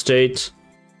post date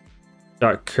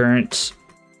 .current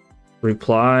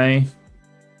reply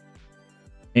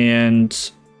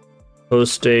and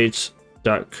post date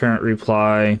dot current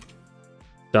reply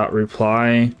dot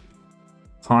reply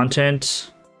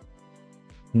content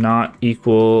not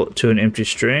equal to an empty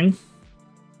string.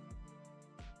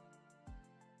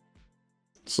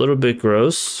 It's a little bit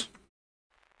gross.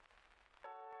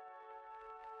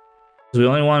 We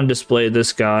only want to display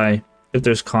this guy if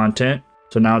there's content.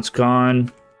 So now it's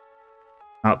gone.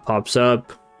 Now it pops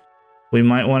up. We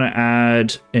might want to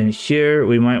add in here,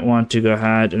 we might want to go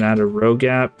ahead and add a row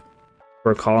gap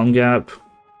or a column gap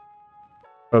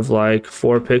of like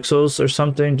 4 pixels or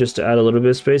something, just to add a little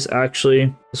bit of space.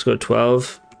 Actually, let's go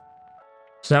 12.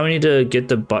 So now we need to get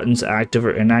the buttons active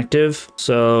or inactive.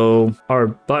 So our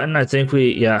button, I think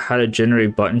we had a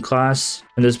generate button class,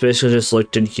 and this basically just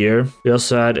looked in here. We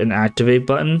also had an activate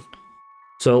button.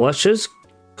 So let's just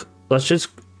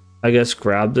I guess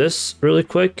grab this really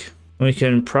quick. We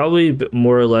can probably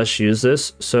more or less use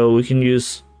this. So we can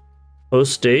use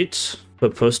post date,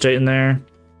 put post date in there,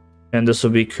 and this will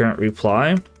be current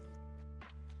reply.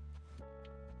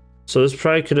 So this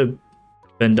probably could have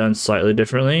been done slightly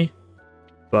differently,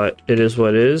 but it is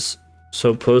what it is.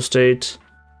 So post date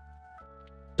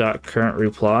dot current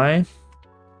reply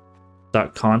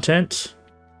dot content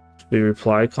be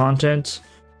reply content.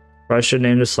 Probably should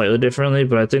name this slightly differently,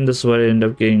 but I think this is what it ended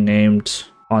up getting named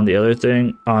on the other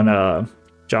thing on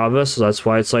Java, so that's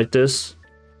why it's like this.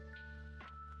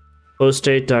 Post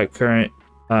date dot current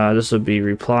this would be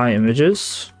reply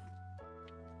images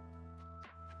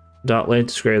dot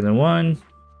length is greater than 1.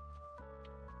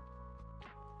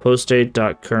 Post date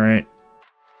dot current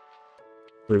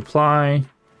reply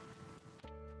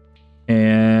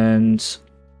and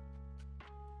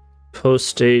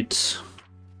post date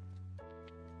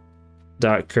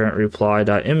dot current reply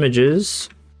dot images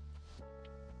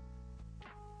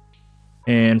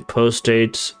and post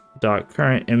date dot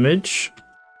current image.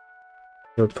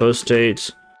 So post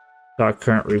date dot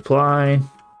current reply.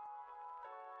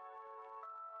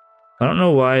 I don't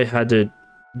know why I had to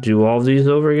do all of these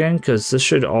over again, because this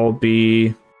should all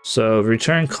be, so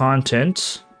return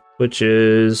content, which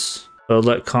is, so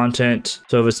let content,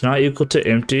 so if it's not equal to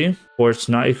empty or it's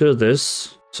not equal to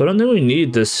this, so I don't think we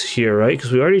need this here, right?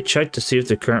 Because we already checked to see if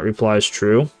the current reply is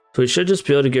true. So we should just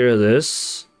be able to get rid of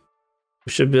this.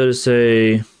 We should be able to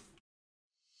say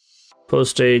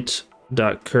post date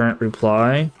dot current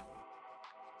reply,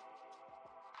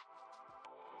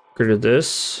 get rid of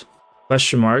this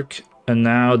question mark. And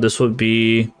now this would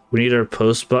be, we need our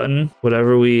post button,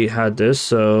 whatever we had this,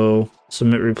 so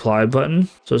submit reply button.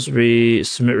 So this would be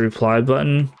submit reply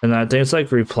button, and I think it's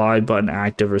like reply button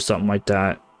active or something like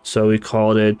that. So we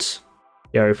called it,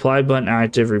 reply button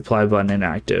active, reply button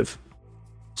inactive.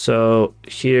 So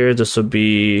here this would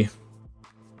be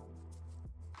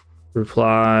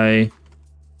reply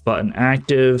button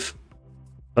active,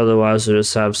 otherwise we'll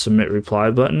just have submit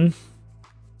reply button.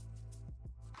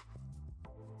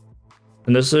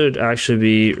 And this would actually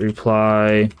be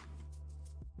reply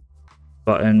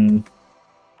button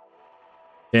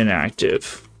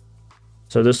inactive.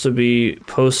 So this would be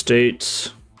post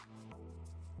date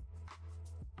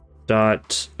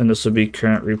dot, and this would be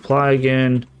current reply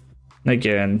again. And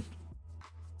again,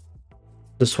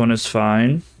 this one is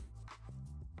fine.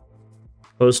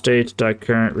 Post date dot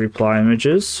current reply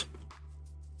images.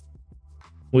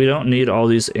 We don't need all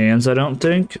these ands, I don't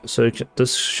think. So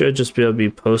this should just be able to be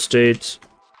post date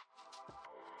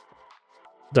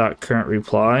dot current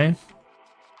reply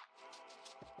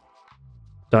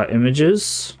dot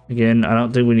images. Again, I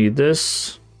don't think we need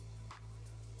this.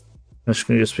 This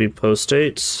can just be post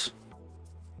dates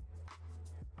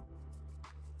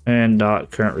and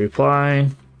dot current reply,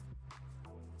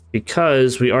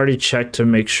 because we already checked to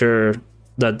make sure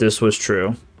that this was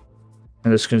true.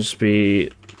 And this can just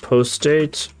be post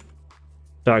date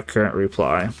dot current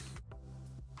reply,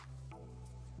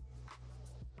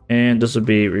 and this would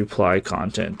be reply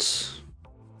content.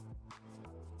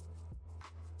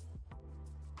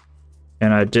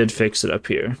 And I did fix it up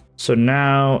here. So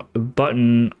now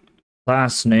button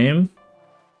class name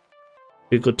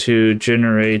equal to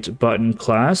generate button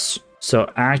class.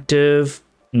 So active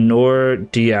nor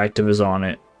deactive is on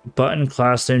it. Button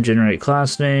class name generate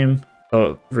class name.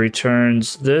 Oh,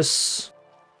 returns this.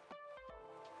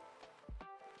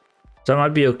 That might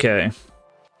be okay,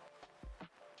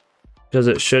 because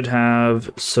it should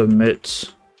have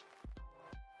submit,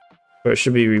 or it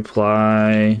should be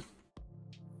reply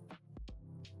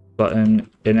button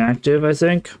inactive, I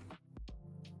think.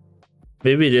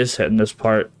 Maybe it is hitting this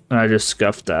part and I just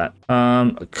scuffed that.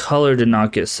 Color did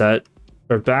not get set,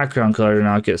 or background color did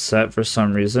not get set for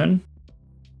some reason.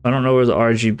 I don't know where the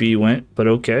RGB went, but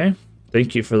okay.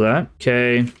 Thank you for that.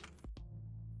 Okay.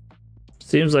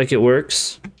 Seems like it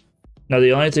works. Now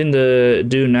the only thing to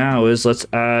do now is let's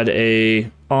add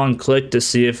a on click to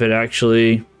see if it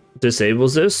actually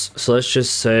disables this. So let's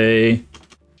just say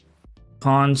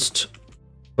const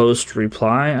post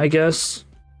reply, I guess.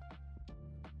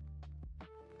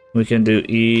 We can do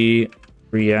e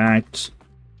react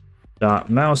dot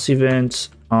mouse event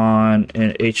on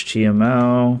an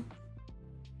HTML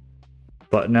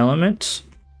button element.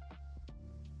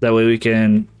 That way we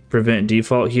can prevent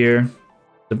default here.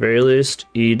 At the very least,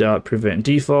 e dot prevent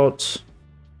default.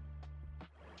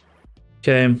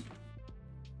 Okay.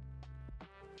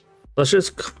 Let's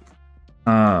just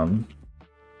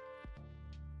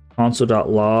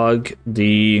console.log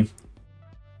the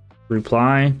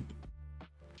reply.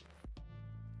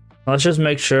 Let's just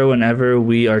make sure whenever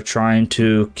we are trying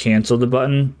to cancel the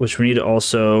button, which we need to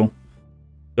also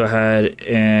go ahead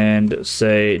and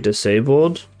say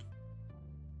disabled,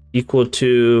 equal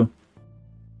to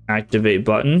activate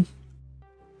button.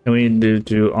 And we need to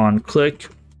do on click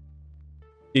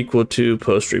equal to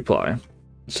post reply.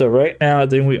 So right now, I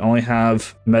think we only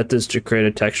have methods to create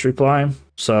a text reply.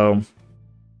 So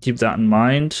keep that in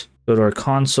mind. Go to our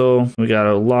console. We got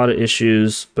a lot of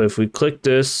issues, but if we click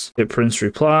this, it prints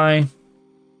reply.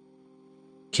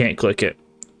 Can't click it.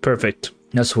 Perfect.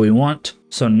 That's what we want.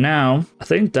 So now I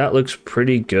think that looks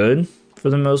pretty good for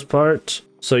the most part.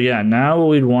 So yeah, now what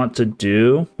we'd want to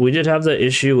do, we did have the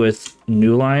issue with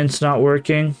new lines not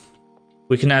working.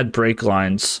 We can add break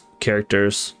lines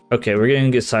characters. Okay, we're gonna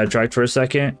get sidetracked for a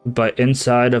second, but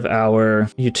inside of our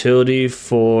utility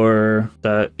for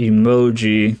the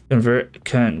emoji convert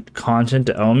content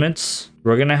to elements,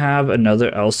 we're gonna have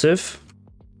another else if.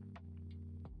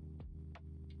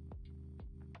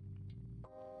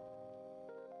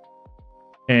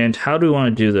 And how do we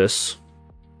want to do this?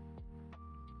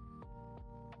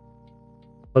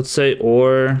 Let's say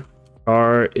or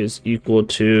r is equal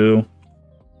to,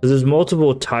 there's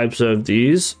multiple types of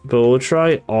these, but we'll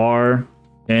try r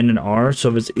and an r. So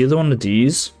if it's either one of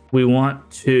these, we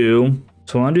want to,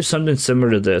 so I want to do something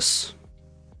similar to this.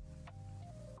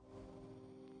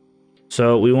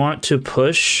 So we want to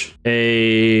push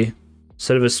a,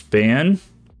 instead of a span,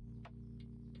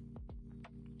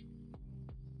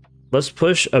 let's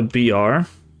push a BR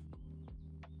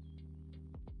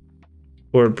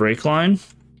or a break line.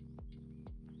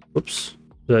 Whoops,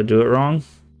 did I do it wrong?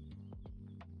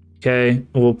 Okay,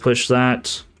 we'll push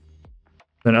that.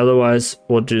 Then otherwise,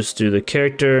 we'll just do the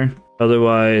character.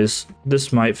 Otherwise,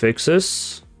 this might fix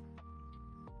this.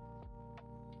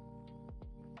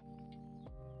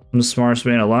 I'm the smartest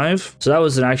man alive. So that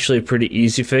was an actually pretty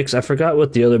easy fix. I forgot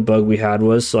what the other bug we had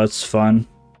was, so that's fun.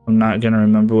 I'm not gonna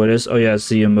remember what it is. Oh yeah, it's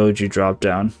the emoji drop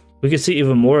down. We can see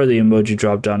even more of the emoji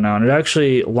drop down now, and it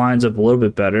actually lines up a little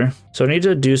bit better. So I need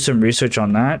to do some research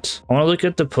on that. I want to look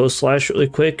at the post slash really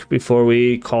quick before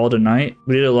we call it a night.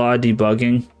 We did a lot of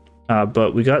debugging,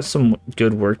 but we got some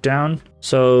good work down.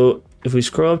 So if we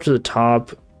scroll up to the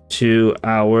top to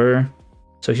our,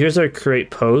 so here's our create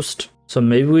post. So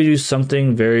maybe we do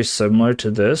something very similar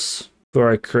to this for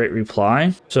our create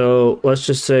reply. So let's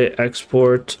just say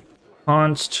export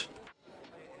const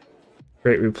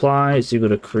create reply is equal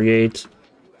to create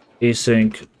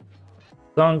async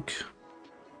thunk.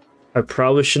 I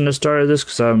probably shouldn't have started this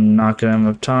because I'm not gonna have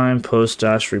enough time. Post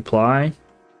dash reply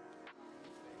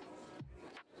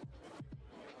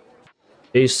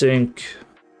async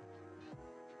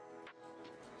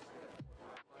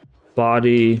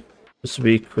body. This would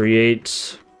be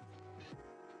create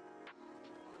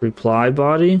reply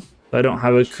body. I don't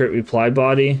have a create reply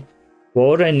body. What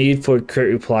would I need for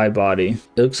create reply body?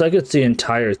 It looks like it's the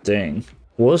entire thing.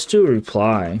 Well, let's do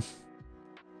reply.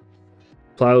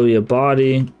 Reply will be a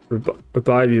body.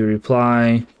 Reply will be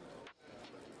reply.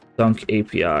 Thunk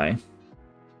API.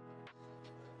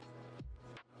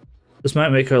 This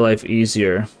might make our life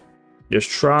easier. Just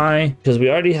try, because we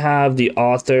already have the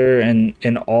author and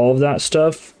all of that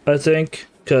stuff, I think,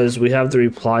 because we have the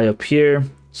reply up here.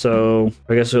 So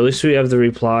I guess at least we have the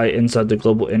reply inside the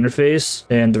global interface,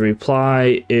 and the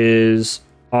reply is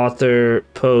author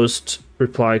post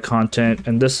reply content,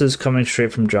 and this is coming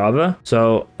straight from Java.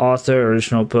 So author,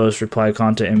 original post, reply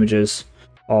content, images,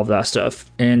 all of that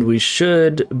stuff. And we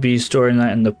should be storing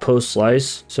that in the post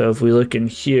slice. So if we look in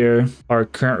here, our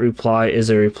current reply is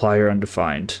a reply or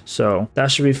undefined. So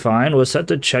that should be fine. We'll set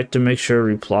the check to make sure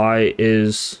reply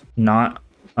is not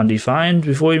undefined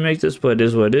before we make this, but it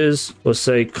is what it is. We'll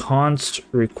say const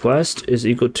request is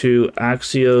equal to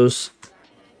axios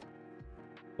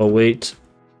await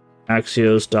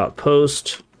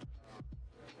axios.post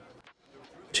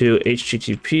to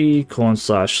http://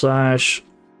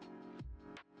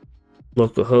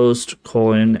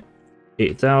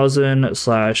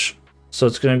 localhost:8000/ So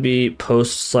it's going to be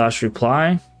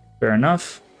post/reply. Fair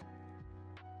enough.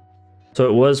 So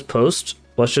it was post.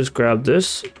 Let's just grab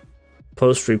this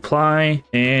post reply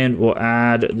and we'll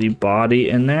add the body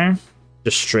in there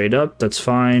just straight up. That's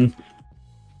fine.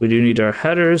 We do need our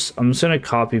headers. I'm just going to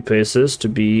copy paste this to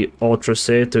be ultra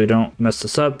safe that we don't mess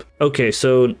this up. Okay,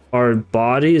 so our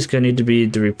body is going to need to be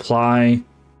the reply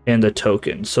and the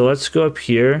token. So let's go up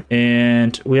here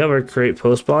and we have our create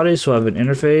post body. So I have an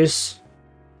interface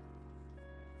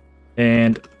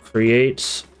and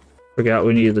create, forgot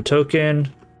we needed the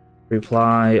token,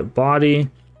 reply body,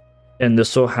 and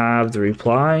this will have the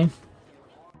reply,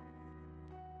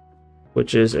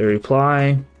 which is a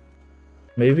reply,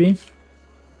 maybe.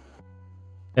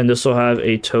 And this will have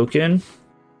a token,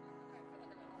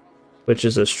 which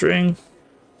is a string.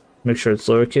 Make sure it's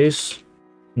lowercase.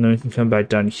 And then we can come back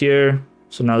down here.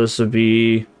 So now this would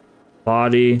be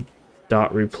body.reply.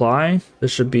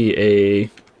 This should be a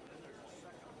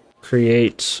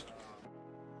create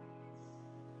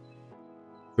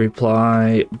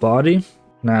reply body.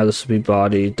 Now this will be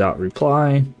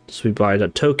body.reply. This will be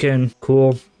body.token.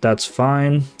 Cool. That's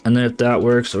fine. And then if that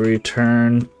works, we'll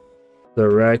return the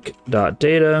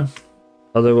rec.data.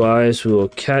 Otherwise, we will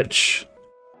catch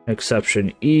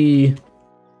exception E.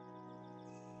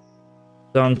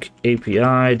 Thunk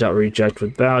API.reject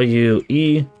with value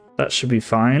E. That should be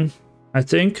fine, I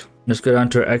think. Let's go down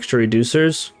to our extra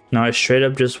reducers. Now I straight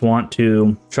up just want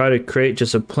to try to create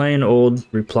just a plain old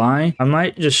reply. I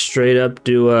might just straight up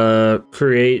do a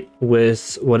create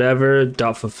with whatever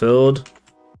dot fulfilled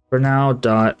for now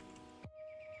dot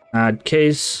add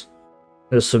case.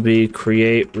 This will be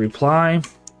create reply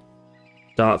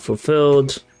dot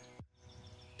fulfilled.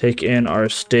 Take in our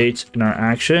state and our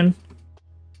action.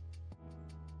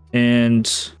 And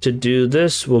to do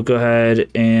this, we'll go ahead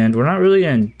and we're not really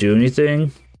going to do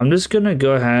anything. I'm just going to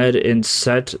go ahead and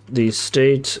set the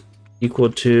state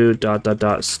equal to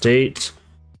dot state.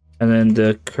 And then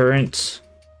the current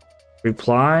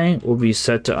reply will be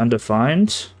set to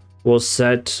undefined. We'll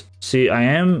set, see,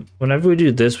 whenever we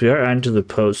do this, we are adding to the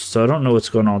post. So I don't know what's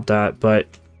going on with that, but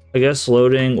I guess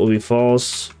loading will be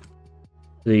false.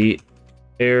 The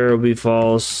error will be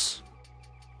false.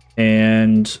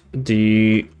 And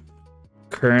the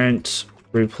current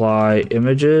reply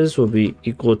images will be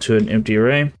equal to an empty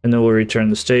array, and then we'll return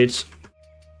the states.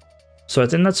 So I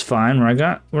think that's fine. We're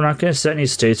not going to set any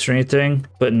states or anything.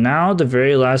 But now the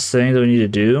very last thing that we need to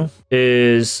do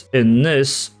is in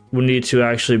this, we need to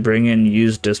actually bring in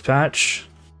use dispatch.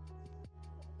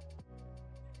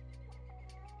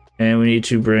 And we need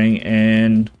to bring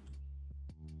in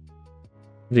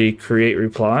the create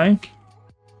reply.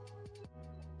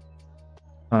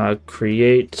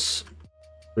 Create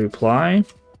reply.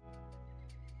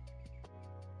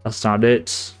 That's not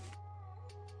it.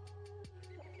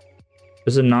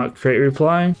 Is it not create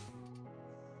reply?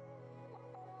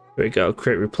 There we go,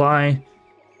 create reply.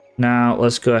 Now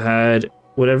let's go ahead,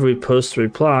 whatever we post the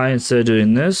reply, instead of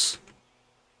doing this,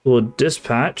 we'll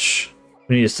dispatch.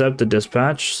 We need to set up the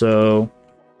dispatch, so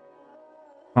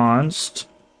const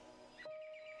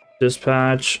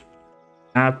dispatch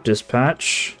app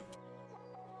dispatch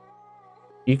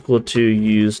equal to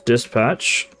use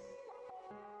dispatch,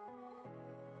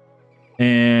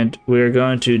 and we're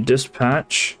going to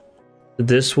dispatch.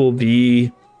 This will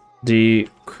be the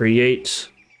create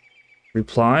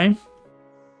reply,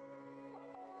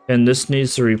 and this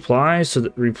needs to reply. So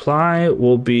the reply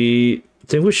will be, I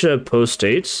think we should have post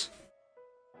states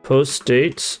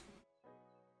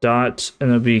dot, and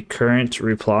it'll be current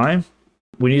reply.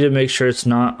 We need to make sure it's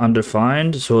not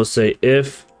undefined, so we'll say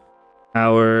if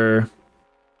our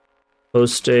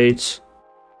post state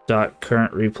dot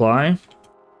current reply,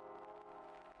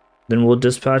 then we'll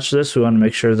dispatch this. We want to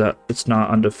make sure that it's not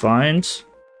undefined,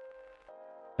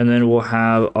 and then we'll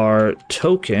have our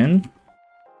token,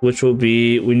 which will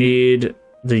be, we need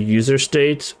the user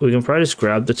state. We can probably just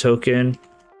grab the token.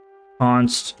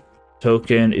 Const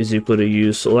token is equal to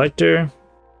use selector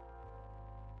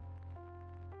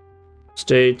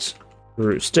state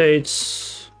root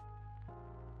states,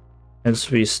 and this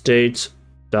will be state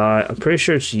dot, I'm pretty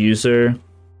sure it's user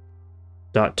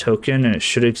dot token, and it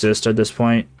should exist at this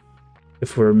point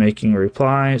if we're making a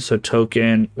reply. So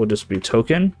token will just be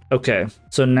token. Okay,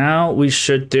 so now we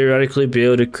should theoretically be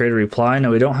able to create a reply.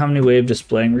 Now we don't have any way of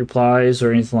displaying replies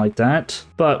or anything like that,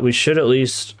 but we should at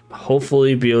least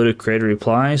hopefully be able to create a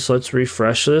reply. So let's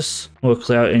refresh this. We'll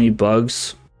clear out any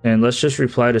bugs, and let's just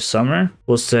reply to summer.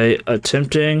 We'll say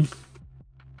attempting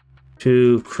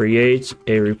to create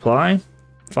a reply.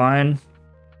 Fine.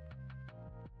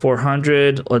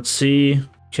 400, let's see,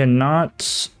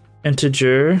 cannot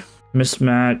integer.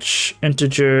 Mismatch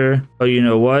integer. Oh, you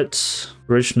know what?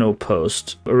 Original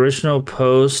post. Original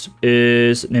post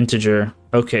is an integer.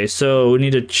 Okay, so we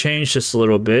need to change this a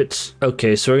little bit.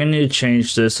 Okay, so we're gonna need to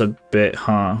change this a bit,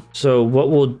 huh? So what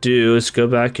we'll do is go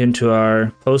back into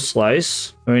our post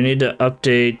slice. We need to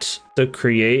update the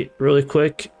create really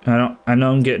quick. I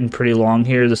know I'm getting pretty long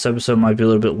here. This episode might be a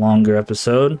little bit longer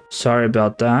episode. Sorry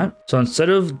about that. So instead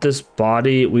of this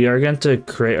body, we are going to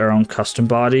create our own custom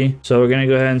body. So we're gonna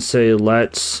go ahead and say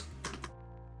let's,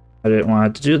 I didn't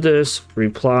want to do this,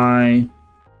 reply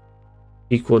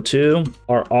equal to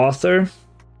our author.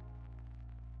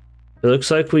 It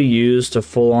looks like we used a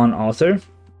full-on author.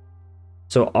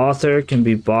 So author can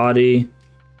be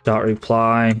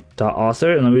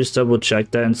body.reply.author. And let me just double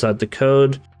check that inside the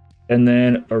code. And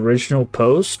then original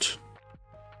post.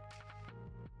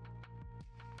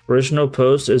 Original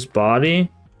post is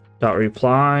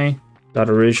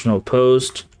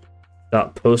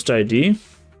body.reply.originalPost.postID.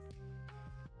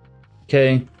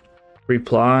 Okay,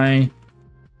 reply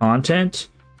content.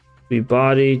 Be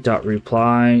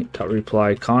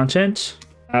body.reply.reply content.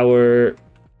 Our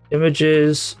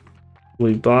images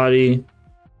we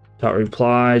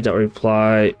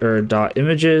body.reply.reply or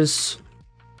 .images.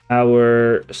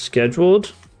 Our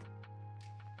scheduled.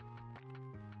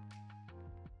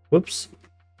 Whoops.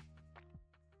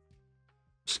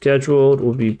 Scheduled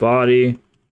will be body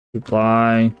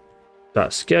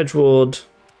reply.scheduled.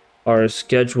 Our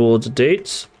scheduled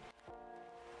dates.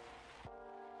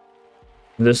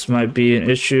 This might be an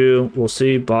issue. We'll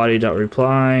see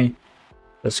body.reply.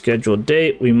 The scheduled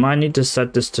date. We might need to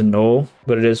set this to null,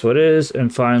 but it is what it is.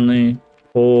 And finally,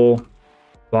 pull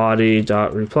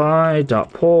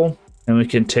body.reply.pull. And we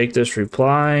can take this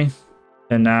reply.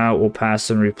 And now we'll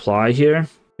pass in reply here.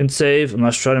 And save. And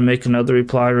let's try to make another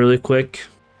reply really quick.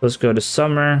 Let's go to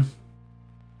summer.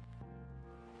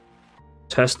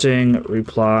 Testing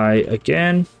reply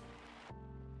again.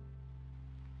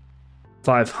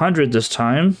 500 this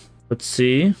time. Let's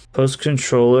see. Post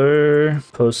controller,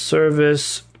 post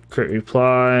service, create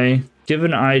reply.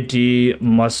 Given ID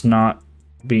must not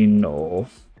be null.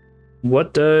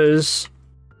 What does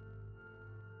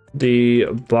the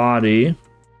body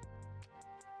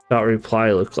dot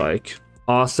reply look like?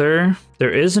 Author.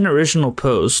 There is an original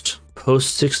post.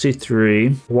 Post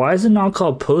 63. Why is it not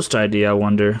called post ID, I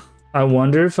wonder? I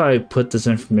wonder if I put this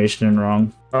information in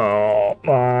wrong. Oh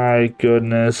my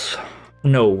goodness.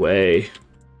 No way.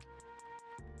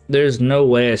 There's no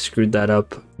way I screwed that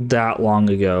up that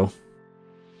long ago.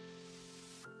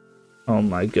 Oh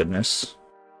my goodness.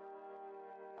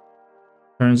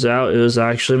 Turns out it was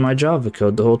actually my Java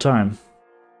code the whole time.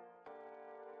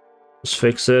 Let's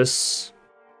fix this.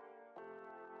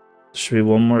 There should be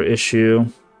one more issue.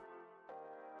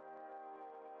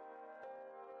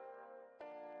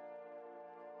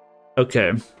 Okay,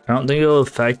 I don't think it'll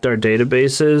affect our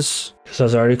databases because I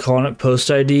was already calling it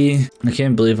post ID. I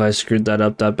can't believe I screwed that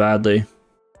up that badly.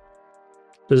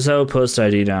 This is how post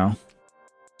ID now.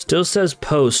 Still says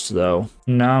post though.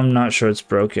 Now I'm not sure it's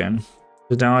broken.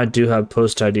 Because now I do have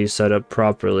post ID set up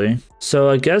properly. So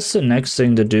I guess the next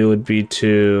thing to do would be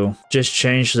to just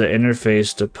change the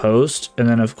interface to post. And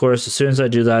then of course, as soon as I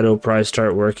do that, it'll probably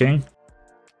start working.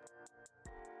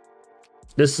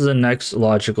 This is the next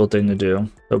logical thing to do.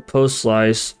 So post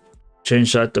slice,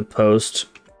 change that to post.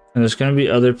 And there's going to be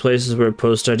other places where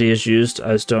post ID is used.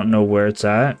 I just don't know where it's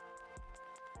at.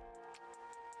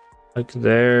 Like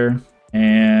there.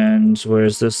 And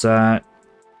where's this at?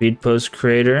 Feed post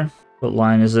creator. What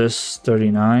line is this?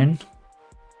 39.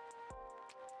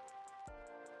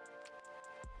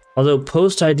 Although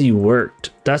post ID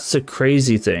worked. That's the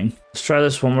crazy thing. Let's try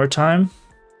this one more time.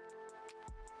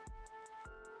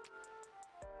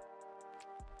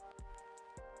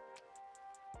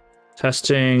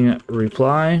 Testing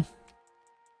reply.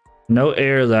 No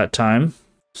error that time.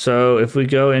 So if we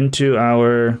go into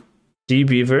our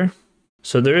dbeaver,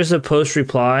 so there is a post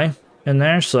reply in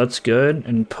there, so that's good.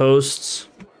 And posts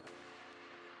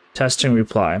testing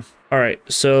reply. All right,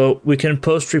 so we can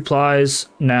post replies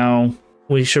now.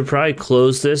 We should probably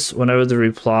close this whenever the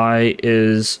reply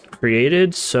is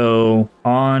created. So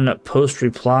on post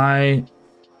reply,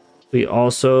 we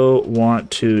also want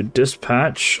to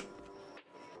dispatch.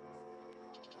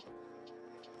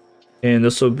 And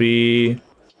this will be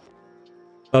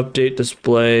update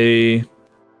display.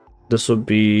 This will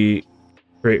be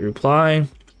create reply.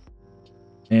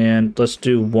 And let's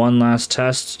do one last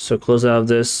test. So close out of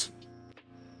this.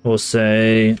 We'll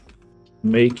say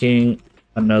making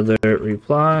another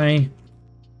reply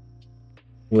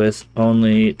with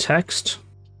only text.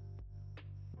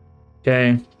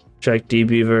 Okay, check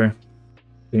dbeaver.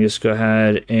 We can just go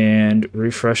ahead and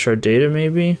refresh our data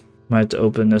maybe. Might have to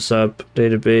open this up.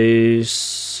 Database,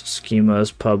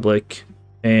 schemas, public.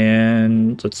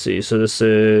 And let's see. So this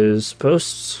is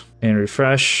posts and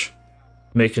refresh.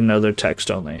 Make another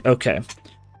text only. Okay.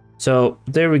 So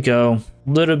there we go.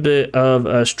 Little bit of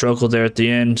a struggle there at the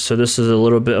end, so this is a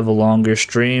little bit of a longer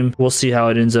stream. We'll see how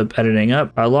it ends up editing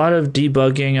up. A lot of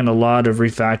debugging and a lot of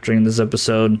refactoring this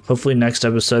episode. Hopefully next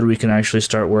episode we can actually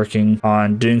start working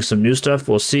on doing some new stuff.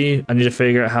 We'll see. I need to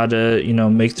figure out how to, you know,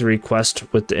 make the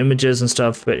request with the images and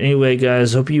stuff. But anyway,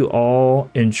 guys, hope you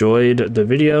all enjoyed the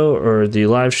video or the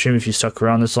live stream. If you stuck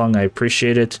around this long, I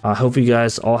appreciate it. I hope you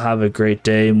guys all have a great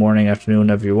day, morning, afternoon,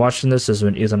 whenever you're watching this. This has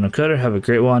been Ethan Cutter. Have a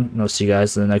great one, and I'll see you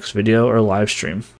guys in the next video or live stream.